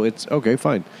 so it's okay,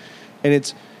 fine, and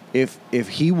it's if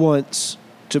he wants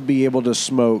to be able to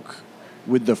smoke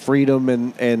with the freedom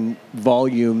and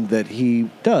volume that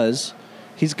he does.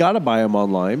 He's got to buy them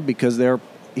online because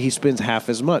he spends half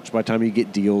as much by the time you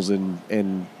get deals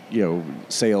and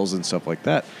sales and stuff like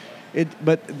that.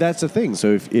 But that's the thing.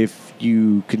 So if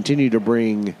you continue to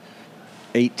bring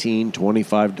 $18,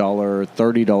 $25,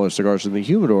 $30 cigars in the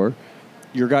humidor,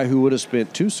 your guy who would have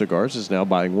spent 2 cigars is now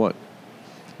buying 1.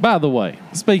 By the way,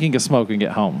 speaking of smoking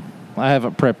at home, I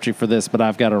haven't prepped you for this, but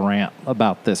I've got a rant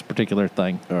about this particular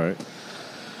thing. All right.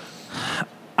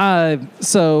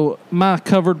 So my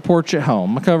covered porch at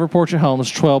home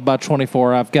is 12 by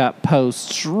 24. I've got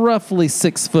posts roughly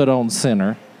 6 foot on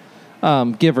center,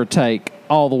 give or take,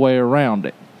 all the way around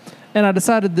it. And I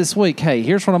decided this week, hey,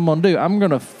 here's what I'm going to do. I'm going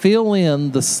to fill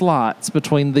in the slots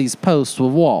between these posts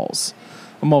with walls.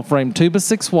 I'm going to frame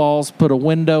 2x6 walls, put a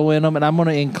window in them, and I'm going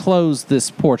to enclose this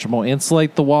porch. I'm going to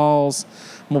insulate the walls.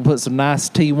 I'm going to put some nice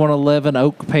T111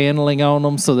 oak paneling on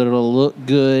them so that it'll look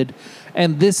good.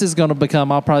 And this is going to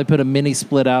become, I'll probably put a mini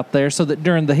split out there so that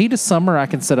during the heat of summer, I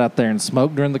can sit out there and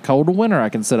smoke. During the cold of winter, I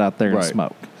can sit out there and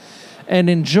smoke and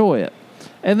enjoy it.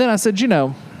 And then I said,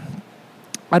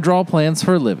 I draw plans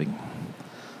for a living.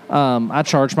 I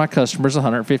charge my customers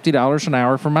 $150 an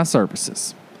hour for my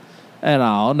services. And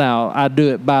all. Now, I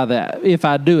do it by if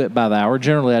I do it by the hour,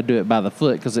 generally I do it by the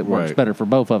foot because it works better for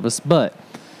both of us. But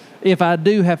if I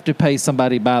do have to pay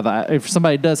somebody if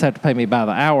somebody does have to pay me by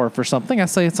the hour for something, I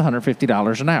say it's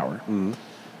 $150 an hour. Mm-hmm.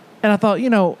 And I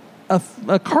thought,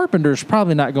 a carpenter's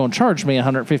probably not going to charge me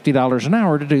 $150 an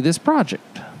hour to do this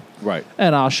project. Right.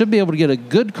 And I should be able to get a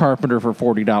good carpenter for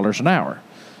 $40 an hour.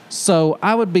 So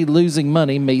I would be losing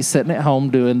money, me sitting at home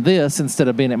doing this instead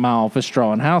of being at my office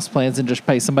drawing house plans and just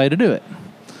pay somebody to do it.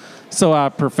 So I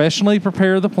professionally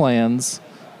prepare the plans.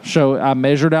 I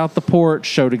measured out the porch,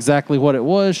 showed exactly what it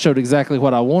was, showed exactly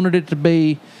what I wanted it to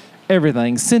be,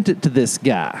 everything. Sent it to this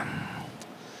guy.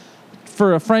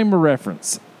 For a frame of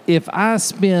reference, if I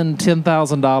spend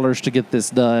 $10,000 to get this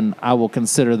done, I will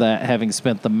consider that having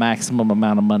spent the maximum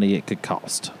amount of money it could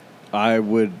cost. I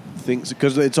would think so,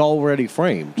 because it's already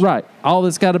framed. Right. All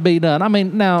that's got to be done. I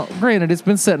mean, now, granted, it's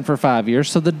been sitting for 5 years,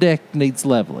 so the deck needs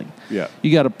leveling. Yeah.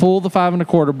 You got to pull the 5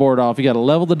 1/4 board off. You got to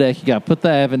level the deck. You got to put the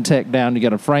Aventech down. You got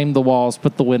to frame the walls,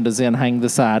 put the windows in, hang the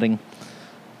siding.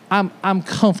 I'm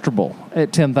comfortable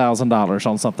at $10,000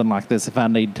 on something like this if I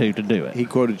need to do it. He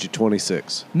quoted you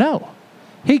 26. No.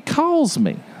 He calls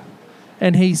me,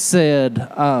 and he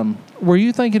said, were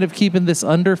you thinking of keeping this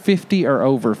under 50 or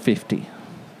over 50?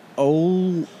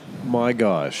 Oh, my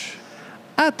gosh.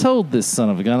 I told this son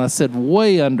of a gun, I said,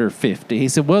 way under 50. He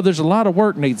said, well, there's a lot of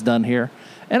work needs done here.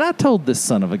 And I told this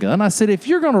son of a gun, I said, if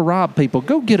you're going to rob people,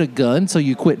 go get a gun so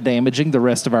you quit damaging the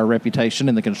rest of our reputation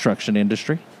in the construction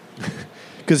industry.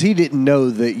 Because he didn't know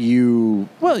that you...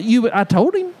 Well, I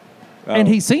told him. Oh. And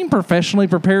he seen professionally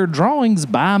prepared drawings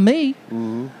by me.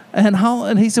 Mm-hmm.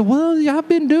 And he said, well, yeah, I've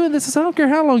been doing this. I said, I don't care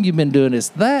how long you've been doing this.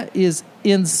 That is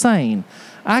insane.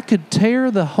 I could tear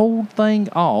the whole thing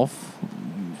off,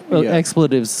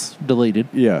 expletives deleted,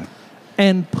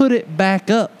 and put it back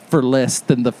up for less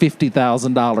than the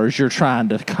 $50,000 you're trying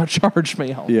to charge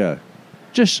me on. Yeah.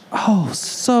 Just,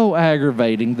 so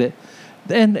aggravating that.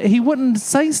 And he wouldn't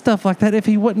say stuff like that if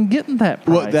he wasn't getting that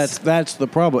price. Well, that's the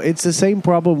problem. It's the same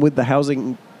problem with the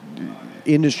housing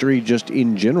industry just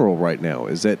in general right now,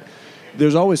 is that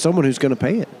there's always someone who's going to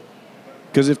pay it.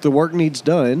 Because if the work needs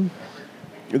done,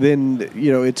 then,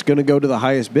 it's going to go to the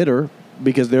highest bidder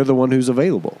because they're the one who's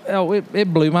available. Oh,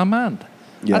 it blew my mind.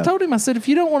 Yeah. I told him, I said, if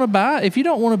you don't want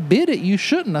to bid it, you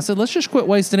shouldn't. I said, let's just quit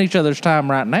wasting each other's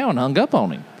time right now, and hung up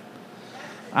on him.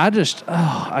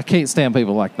 I can't stand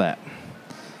people like that.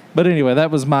 But anyway,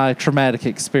 that was my traumatic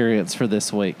experience for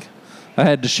this week. I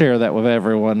had to share that with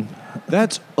everyone.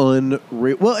 That's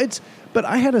unreal. Well, but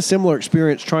I had a similar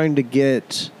experience trying to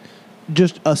get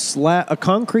just a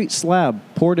concrete slab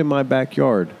poured in my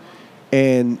backyard,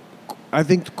 and I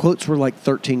think the quotes were like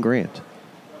 $13,000.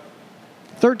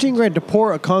 $13,000 to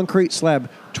pour a concrete slab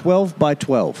 12 by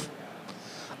 12.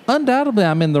 Undoubtedly,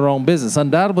 I'm in the wrong business.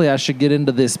 Undoubtedly, I should get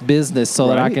into this business so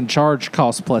that I can charge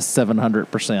cost plus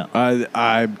 700%.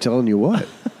 I'm telling you what.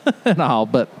 And all,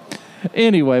 but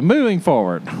anyway, moving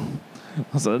forward.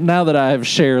 So now that I have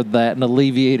shared that and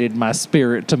alleviated my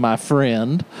spirit to my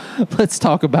friend, let's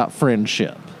talk about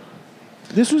friendship.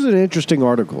 This was an interesting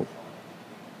article.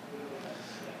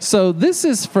 So this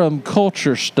is from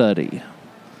Culture Study,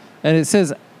 and it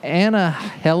says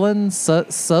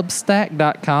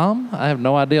AnnaHelenSubstack.com. I have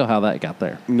no idea how that got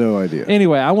there. No idea.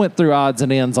 Anyway, I went through odds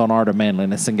and ends on Art of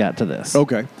Manliness and got to this.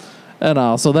 Okay.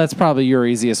 And so that's probably your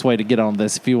easiest way to get on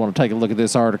this if you want to take a look at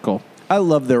this article. I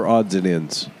love their odds and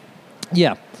ends.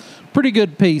 Yeah. Pretty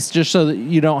good piece, just so that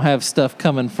you don't have stuff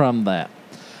coming from that.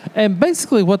 And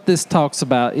basically what this talks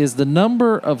about is the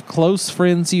number of close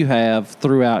friends you have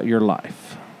throughout your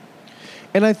life.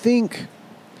 And I think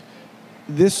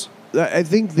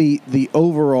the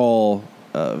overall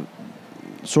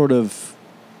sort of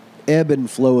ebb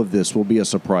and flow of this will be a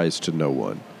surprise to no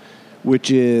one,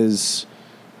 which is,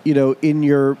 in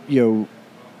your,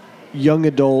 young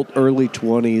adult, early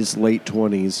 20s, late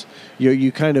 20s,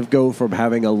 you kind of go from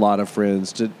having a lot of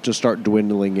friends to start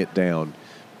dwindling it down.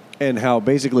 And how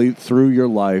basically through your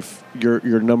life,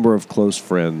 your number of close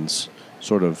friends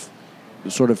sort of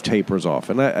tapers off.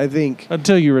 And I think...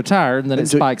 Until you retire, and then it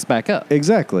spikes back up.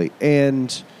 Exactly.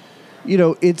 And,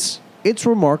 it's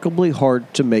remarkably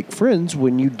hard to make friends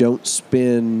when you don't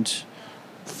spend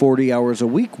 40 hours a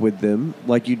week with them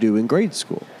like you do in grade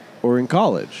school or in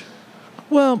college.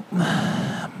 Well,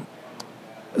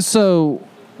 so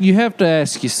you have to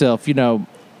ask yourself, I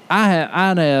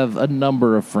have a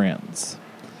number of friends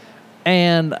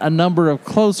and a number of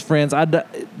close friends.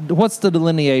 What's the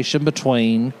delineation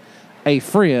between a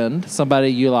friend, somebody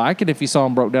you like, and if you saw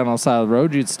them broke down on the side of the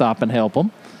road, you'd stop and help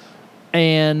them,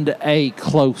 and a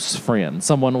close friend,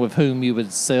 someone with whom you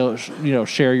would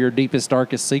share your deepest,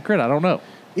 darkest secret? I don't know.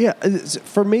 Yeah,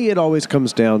 for me, it always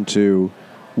comes down to,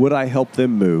 would I help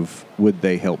them move? Would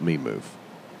they help me move?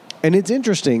 And it's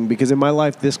interesting because in my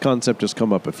life, this concept has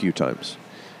come up a few times.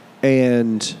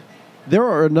 And there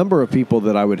are a number of people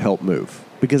that I would help move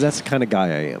because that's the kind of guy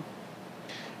I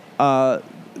am.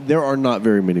 There are not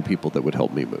very many people that would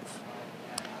help me move.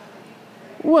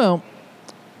 Well,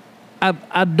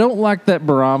 I don't like that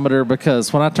barometer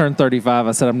because when I turned 35,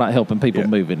 I said I'm not helping people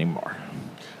move anymore.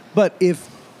 But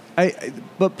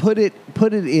put it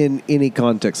in any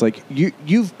context. Like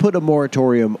you've put a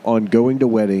moratorium on going to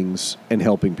weddings and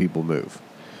helping people move.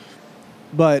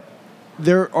 But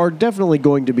there are definitely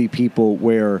going to be people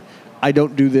where I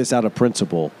don't do this out of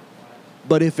principle,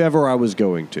 But if ever I was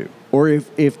going to, or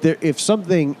if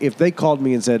they called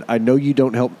me and said, I know you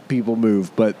don't help people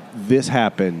move, but this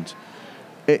happened,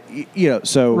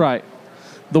 so. Right.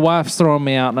 The wife's throwing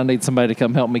me out and I need somebody to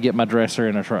come help me get my dresser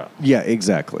in a truck. Yeah,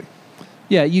 exactly.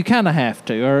 Yeah, you kind of have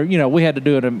to. Or, we had to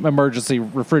do an emergency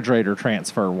refrigerator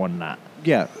transfer one night.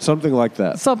 Yeah, something like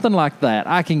that. Something like that.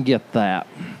 I can get that.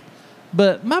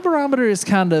 But my barometer is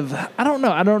kind of, I don't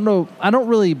know. I don't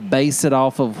really base it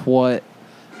off of what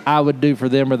I would do for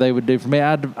them or they would do for me.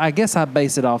 I guess I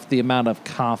base it off the amount of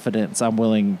confidence I'm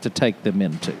willing to take them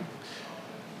into.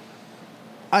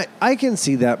 I can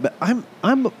see that, but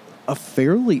I'm a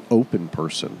fairly open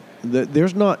person.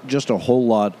 There's not just a whole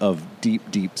lot of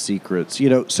deep secrets.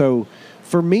 So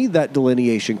for me, that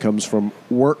delineation comes from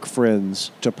work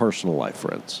friends to personal life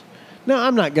friends. Now,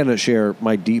 I'm not going to share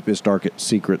my deepest, darkest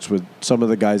secrets with some of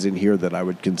the guys in here that I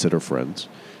would consider friends.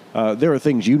 There are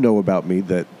things about me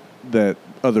that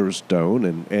others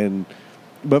don't,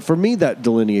 but for me, that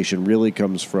delineation really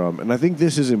comes from, and I think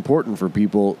this is important for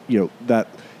people,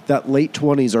 that late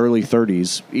 20s, early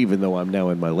 30s, even though I'm now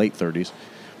in my late 30s,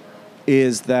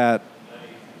 is that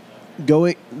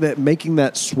making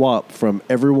that swap from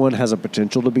everyone has a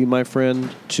potential to be my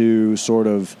friend to sort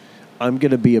of I'm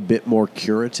going to be a bit more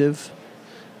curative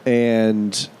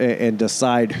and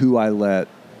decide who I let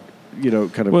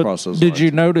cross those lines. Did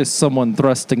you notice someone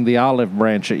thrusting the olive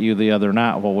branch at you the other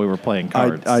night while we were playing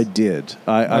cards? I did.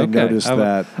 I noticed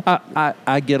that.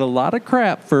 I get a lot of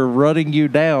crap for running you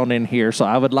down in here, so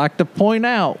I would like to point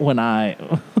out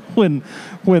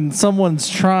when someone's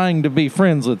trying to be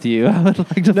friends with you, I would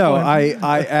like to. No, I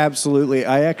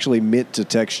actually meant to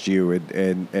text you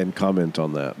and comment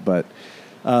on that, but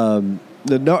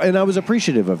no, and I was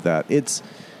appreciative of that.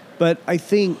 But I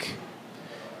think.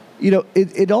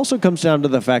 It also comes down to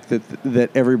the fact that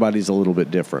everybody's a little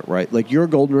bit different, right? Like you're a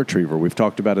golden retriever. We've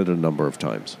talked about it a number of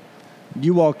times.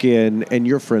 You walk in and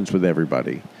you're friends with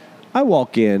everybody. I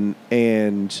walk in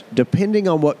and depending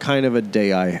on what kind of a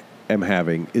day I am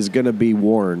having is going to be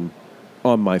worn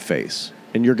on my face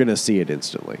and you're going to see it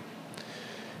instantly.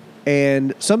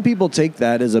 And some people take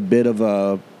that as a bit of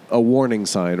a warning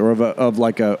sign or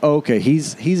okay,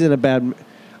 he's in a bad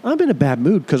I'm in a bad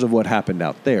mood because of what happened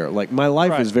out there. Like, my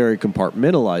life is very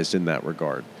compartmentalized in that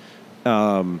regard.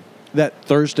 That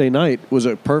Thursday night was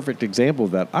a perfect example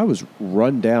of that. I was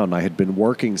run down. I had been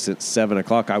working since 7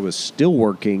 o'clock. I was still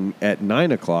working at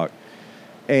 9 o'clock.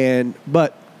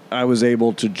 But I was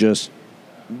able to just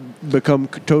become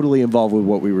totally involved with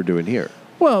what we were doing here.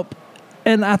 Well,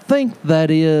 and I think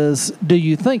that is, do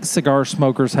you think cigar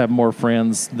smokers have more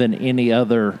friends than any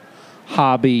other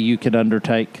hobby you could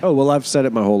undertake? Oh, well, I've said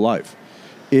it my whole life.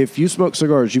 If you smoke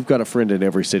cigars, you've got a friend in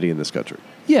every city in this country.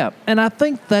 Yeah, and I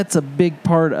think that's a big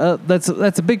part of that's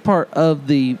a big part of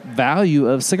the value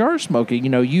of cigar smoking.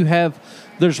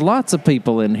 There's lots of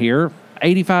people in here.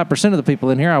 85% of the people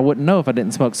in here I wouldn't know if I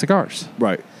didn't smoke cigars.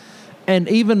 Right. And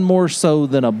even more so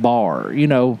than a bar.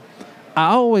 I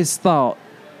always thought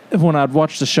when I'd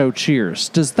watch the show Cheers,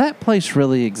 does that place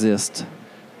really exist?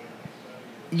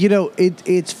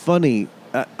 It's funny.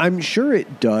 I'm sure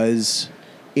it does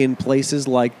in places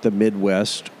like the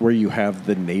Midwest where you have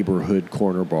the neighborhood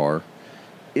corner bar.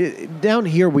 Down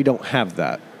here, we don't have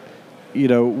that.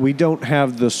 We don't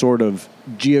have the sort of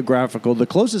geographical. The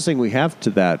closest thing we have to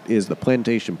that is the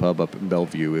Plantation Pub up in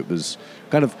Bellevue. It was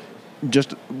kind of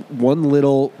just one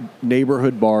little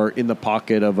neighborhood bar in the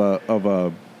pocket of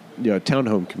a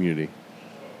townhome community.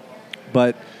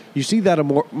 But you see that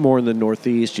more in the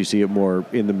Northeast. You see it more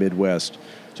in the Midwest.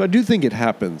 So I do think it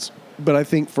happens. But I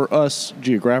think for us,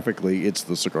 geographically, it's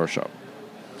the cigar shop.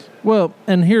 Well,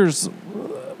 and here's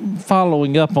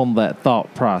following up on that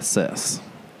thought process.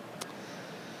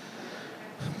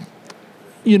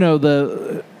 One of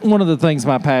the things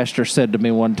my pastor said to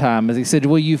me one time is he said,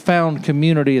 well, you found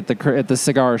community at the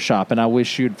cigar shop, and I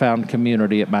wish you'd found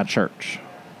community at my church.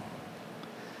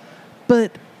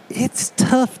 But it's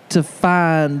tough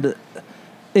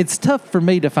for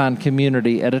me to find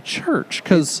community at a church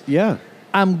because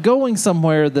I'm going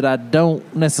somewhere that I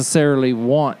don't necessarily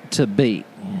want to be.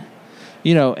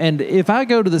 And if I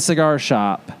go to the cigar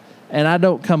shop and I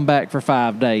don't come back for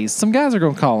 5 days, some guys are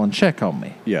going to call and check on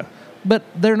me. Yeah. But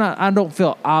I don't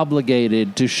feel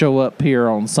obligated to show up here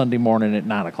on Sunday morning at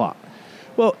 9 o'clock.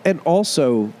 Well, and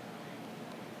also,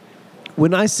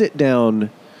 when I sit down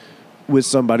with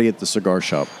somebody at the cigar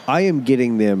shop, I am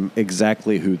getting them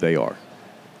exactly who they are.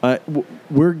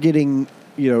 We're getting,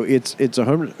 it's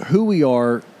 100 who we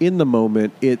are in the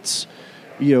moment. It's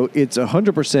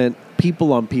 100%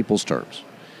 people on people's terms.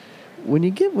 When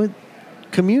you get with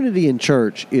community in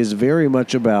church is very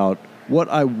much about what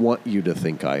I want you to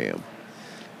think I am.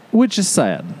 Which is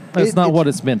sad. That's not what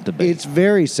it's meant to be. It's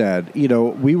very sad. You know,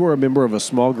 we were a member of a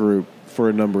small group for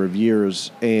a number of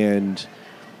years, and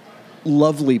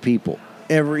lovely people.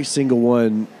 Every single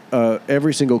one,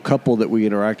 every single couple that we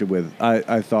interacted with,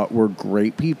 I thought were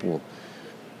great people.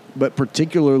 But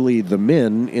particularly the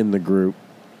men in the group,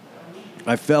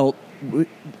 I felt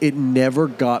it never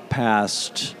got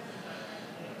past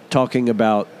talking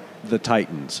about the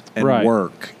Titans and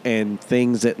work and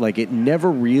things that, like, it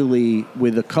never really,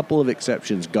 with a couple of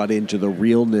exceptions, got into the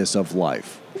realness of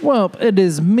life. Well, it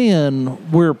is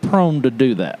men, we're prone to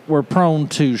do that. We're prone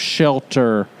to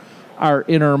shelter our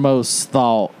innermost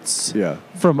thoughts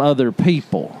from other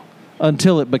people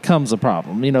until it becomes a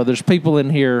problem. You know, there's people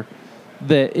in here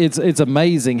that it's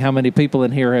amazing how many people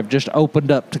in here have just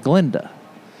opened up to Glenda.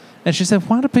 And she said,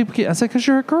 why do people I said, because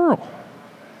you're a girl.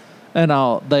 And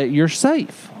you're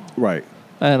safe. Right.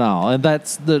 And all. And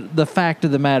that's the fact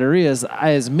of the matter is,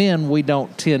 as men, we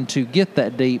don't tend to get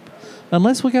that deep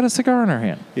unless we got a cigar in our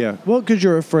hand. Yeah. Well, because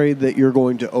you're afraid that you're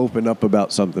going to open up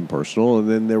about something personal, and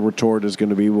then their retort is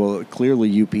going to be, well, clearly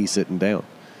you pee sitting down.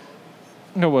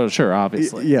 Oh, well, sure,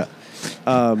 obviously. Yeah.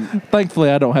 Thankfully,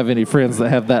 I don't have any friends that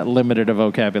have that limited a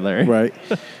vocabulary. Right.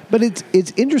 But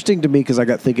it's interesting to me because I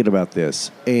got thinking about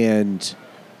this, and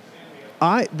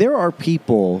there are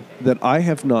people that I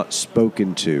have not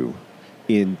spoken to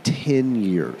in 10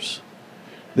 years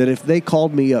that if they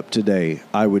called me up today,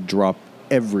 I would drop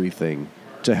everything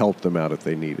to help them out if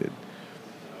they needed.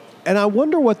 And I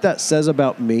wonder what that says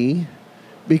about me,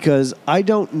 because I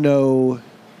don't know,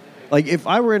 like, if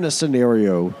I were in a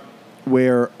scenario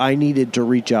where I needed to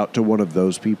reach out to one of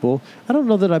those people, I don't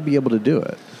know that I'd be able to do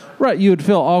it. Right, you would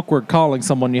feel awkward calling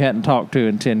someone you hadn't talked to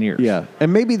in 10 years. Yeah,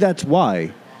 and maybe that's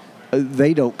why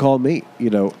they don't call me, you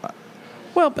know.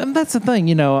 Well, and that's the thing,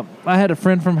 you know, I had a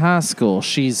friend from high school.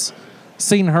 She's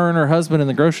seen her and her husband in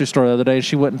the grocery store the other day.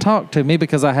 She wouldn't talk to me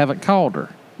because I haven't called her.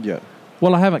 Yeah.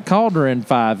 Well, I haven't called her in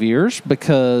 5 years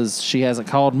because she hasn't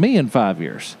called me in 5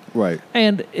 years. Right.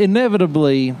 And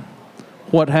inevitably,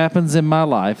 what happens in my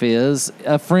life is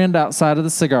a friend outside of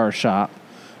the cigar shop,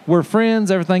 we're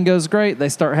friends, everything goes great, they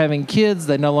start having kids,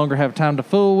 they no longer have time to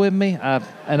fool with me,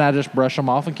 and I just brush them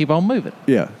off and keep on moving.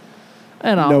 Yeah.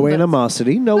 And no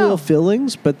animosity, no ill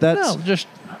feelings, but that's... No, just...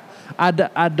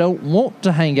 I don't want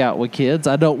to hang out with kids.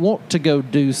 I don't want to go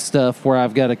do stuff where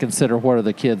I've got to consider what are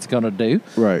the kids going to do.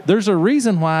 Right. There's a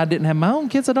reason why I didn't have my own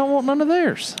kids. I don't want none of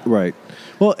theirs. Right.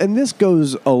 Well, and this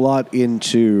goes a lot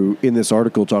into, in this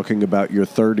article, talking about your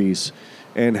 30s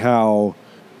and how,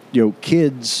 you know,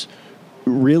 kids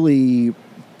really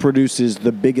produces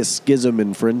the biggest schism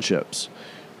in friendships.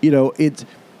 You know, and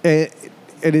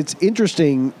it's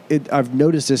interesting. I've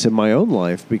noticed this in my own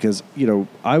life because, you know,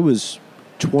 I was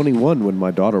 21 when my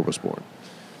daughter was born.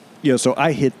 You know, so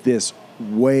I hit this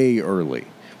way early.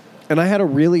 And I had a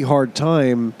really hard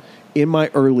time in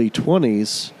my early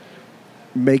 20s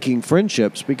making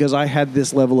friendships because I had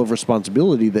this level of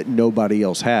responsibility that nobody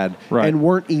else had and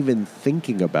weren't even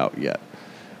thinking about yet.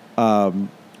 But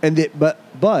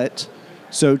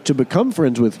so to become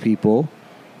friends with people,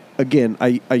 again,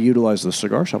 I utilize the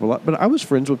cigar shop a lot, but I was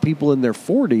friends with people in their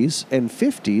 40s and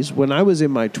 50s when I was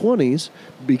in my 20s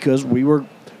because we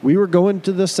were going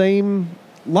to the same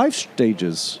life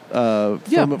stages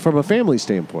from a family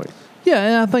standpoint. Yeah,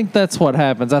 and I think that's what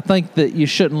happens. I think that you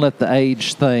shouldn't let the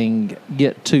age thing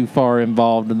get too far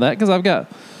involved in that because I've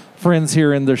got friends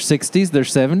here in their 60s, their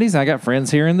 70s. I got friends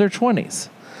here in their 20s.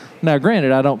 Now,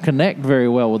 granted, I don't connect very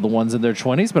well with the ones in their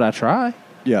 20s, but I try.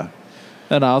 Yeah.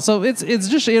 And also, it's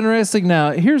just interesting.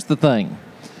 Now, here's the thing.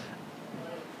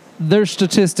 Their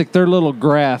statistic, their little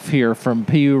graph here from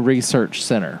Pew Research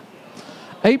Center.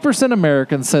 8%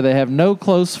 Americans say they have no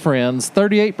close friends.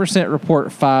 38%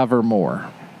 report 5 or more.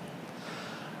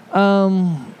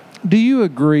 Do you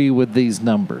agree with these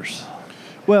numbers?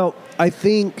 Well, I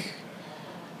think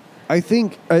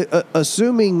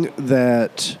assuming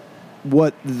that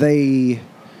what they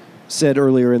said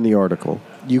earlier in the article,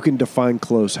 you can define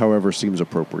close however seems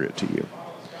appropriate to you.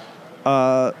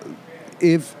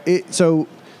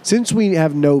 Since we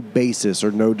have no basis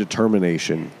or no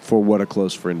determination for what a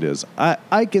close friend is,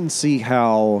 I can see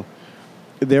how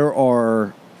there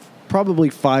are probably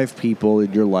 5 people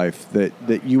in your life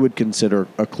that you would consider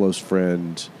a close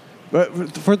friend, but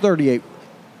for 38%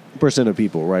 of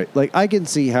people, right? Like, I can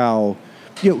see how,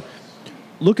 you know,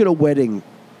 look at a wedding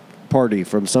party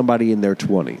from somebody in their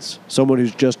 20s, someone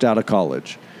who's just out of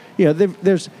college. You know,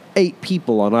 there's 8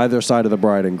 people on either side of the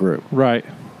bride and groom. Right.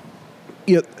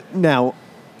 You know, now,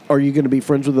 are you going to be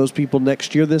friends with those people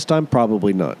next year this time?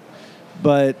 Probably not.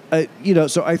 But,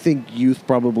 so I think youth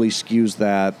probably skews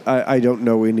that. I don't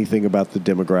know anything about the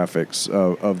demographics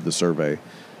of the survey.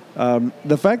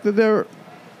 The fact that they're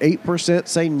 8%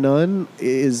 say none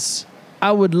is...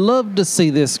 I would love to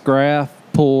see this graph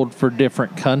pulled for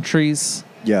different countries.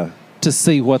 Yeah. To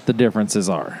see what the differences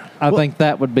are. I think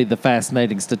that would be the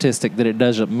fascinating statistic that it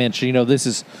doesn't mention. This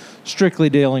is strictly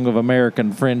dealing with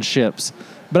American friendships,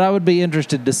 but I would be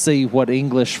interested to see what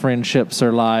English friendships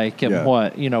are like and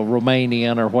what,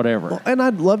 Romanian or whatever. Well, and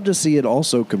I'd love to see it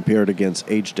also compared against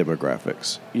age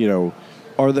demographics.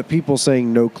 Are the people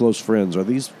saying no close friends? Are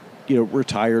these,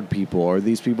 retired people? Are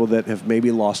these people that have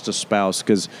maybe lost a spouse?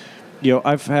 Because,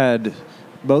 I've had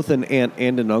both an aunt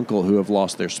and an uncle who have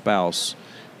lost their spouse.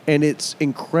 And it's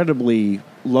incredibly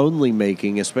lonely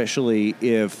making, especially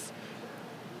if,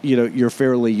 you're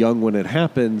fairly young when it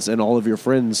happens and all of your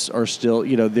friends are still,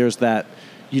 there's that,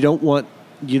 you don't want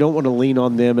to lean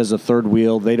on them as a third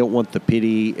wheel. They don't want the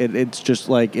pity. It's just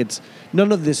like,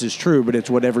 none of this is true, but it's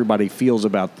what everybody feels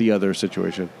about the other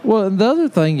situation. Well, the other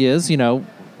thing is,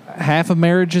 half of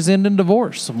marriages end in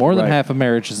divorce. More than half of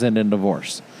marriages end in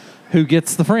divorce. Who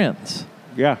gets the friends?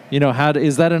 Yeah.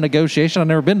 Is that a negotiation? I've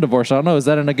never been divorced. I don't know. Is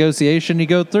that a negotiation you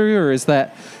go through, or is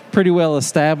that pretty well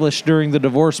established during the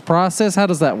divorce process? How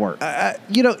does that work?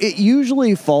 It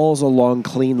usually falls along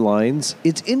clean lines.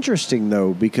 It's interesting,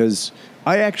 though, because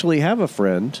I actually have a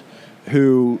friend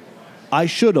who I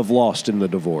should have lost in the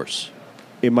divorce,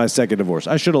 in my second divorce.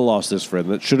 I should have lost this friend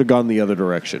that should have gone the other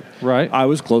direction. Right. I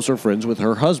was closer friends with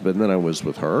her husband than I was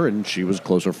with her, and she was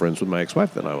closer friends with my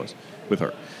ex-wife than I was with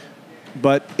her.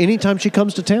 But anytime she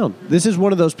comes to town, this is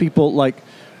one of those people, like,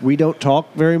 we don't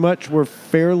talk very much. We're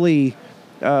fairly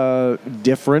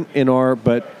different in our,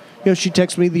 but, she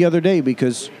texted me the other day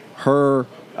because her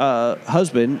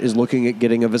husband is looking at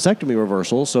getting a vasectomy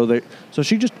reversal. So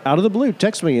she just, out of the blue,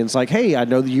 texts me and it's like, hey, I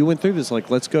know that you went through this. Like,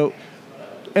 let's go.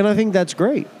 And I think that's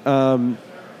great. So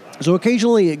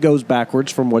occasionally it goes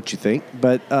backwards from what you think.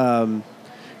 But,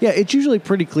 it's usually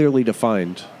pretty clearly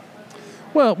defined.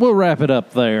 Well, we'll wrap it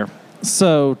up there.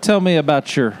 So tell me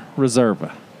about your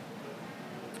Reserva.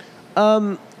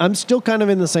 I'm still kind of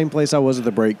in the same place I was at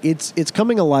the break. It's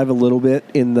coming alive a little bit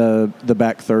in the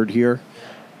back third here.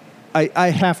 I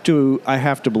have to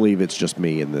believe it's just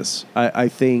me in this. I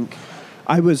think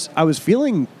I was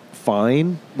feeling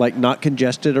fine, like not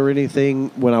congested or anything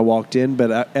when I walked in,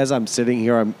 but as I'm sitting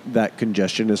here, that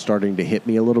congestion is starting to hit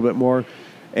me a little bit more,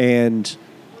 and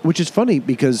which is funny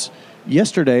because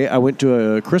yesterday I went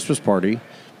to a Christmas party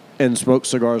and smoked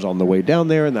cigars on the way down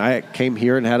there, and I came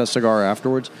here and had a cigar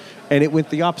afterwards, and it went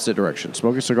the opposite direction.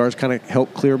 Smoking cigars kind of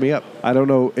helped clear me up. I don't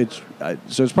know,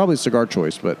 so it's probably cigar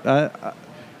choice, but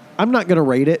I'm not going to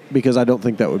rate it because I don't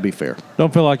think that would be fair.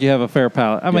 Don't feel like you have a fair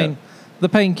palate. I mean, the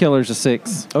Painkiller's a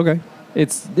 6. Okay.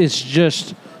 It's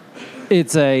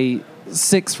a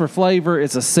 6 for flavor,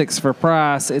 it's a 6 for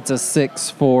price, it's a 6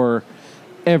 for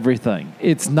everything.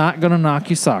 It's not going to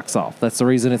knock your socks off. That's the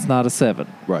reason it's not a 7.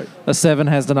 Right. A 7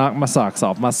 has to knock my socks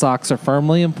off. My socks are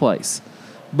firmly in place.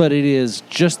 But it is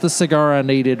just the cigar I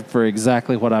needed for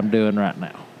exactly what I'm doing right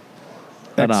now.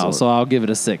 So I'll give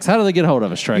it a 6. How do they get a hold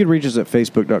of us, Trey? You can reach us at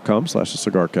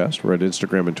facebook.com/thecigarcast. We're at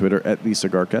Instagram and Twitter at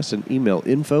 @thecigarcast, and email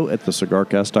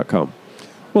info@thecigarcast.com.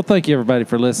 Well, thank you, everybody,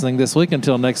 for listening this week.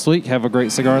 Until next week, have a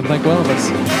great cigar and think well of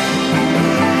us.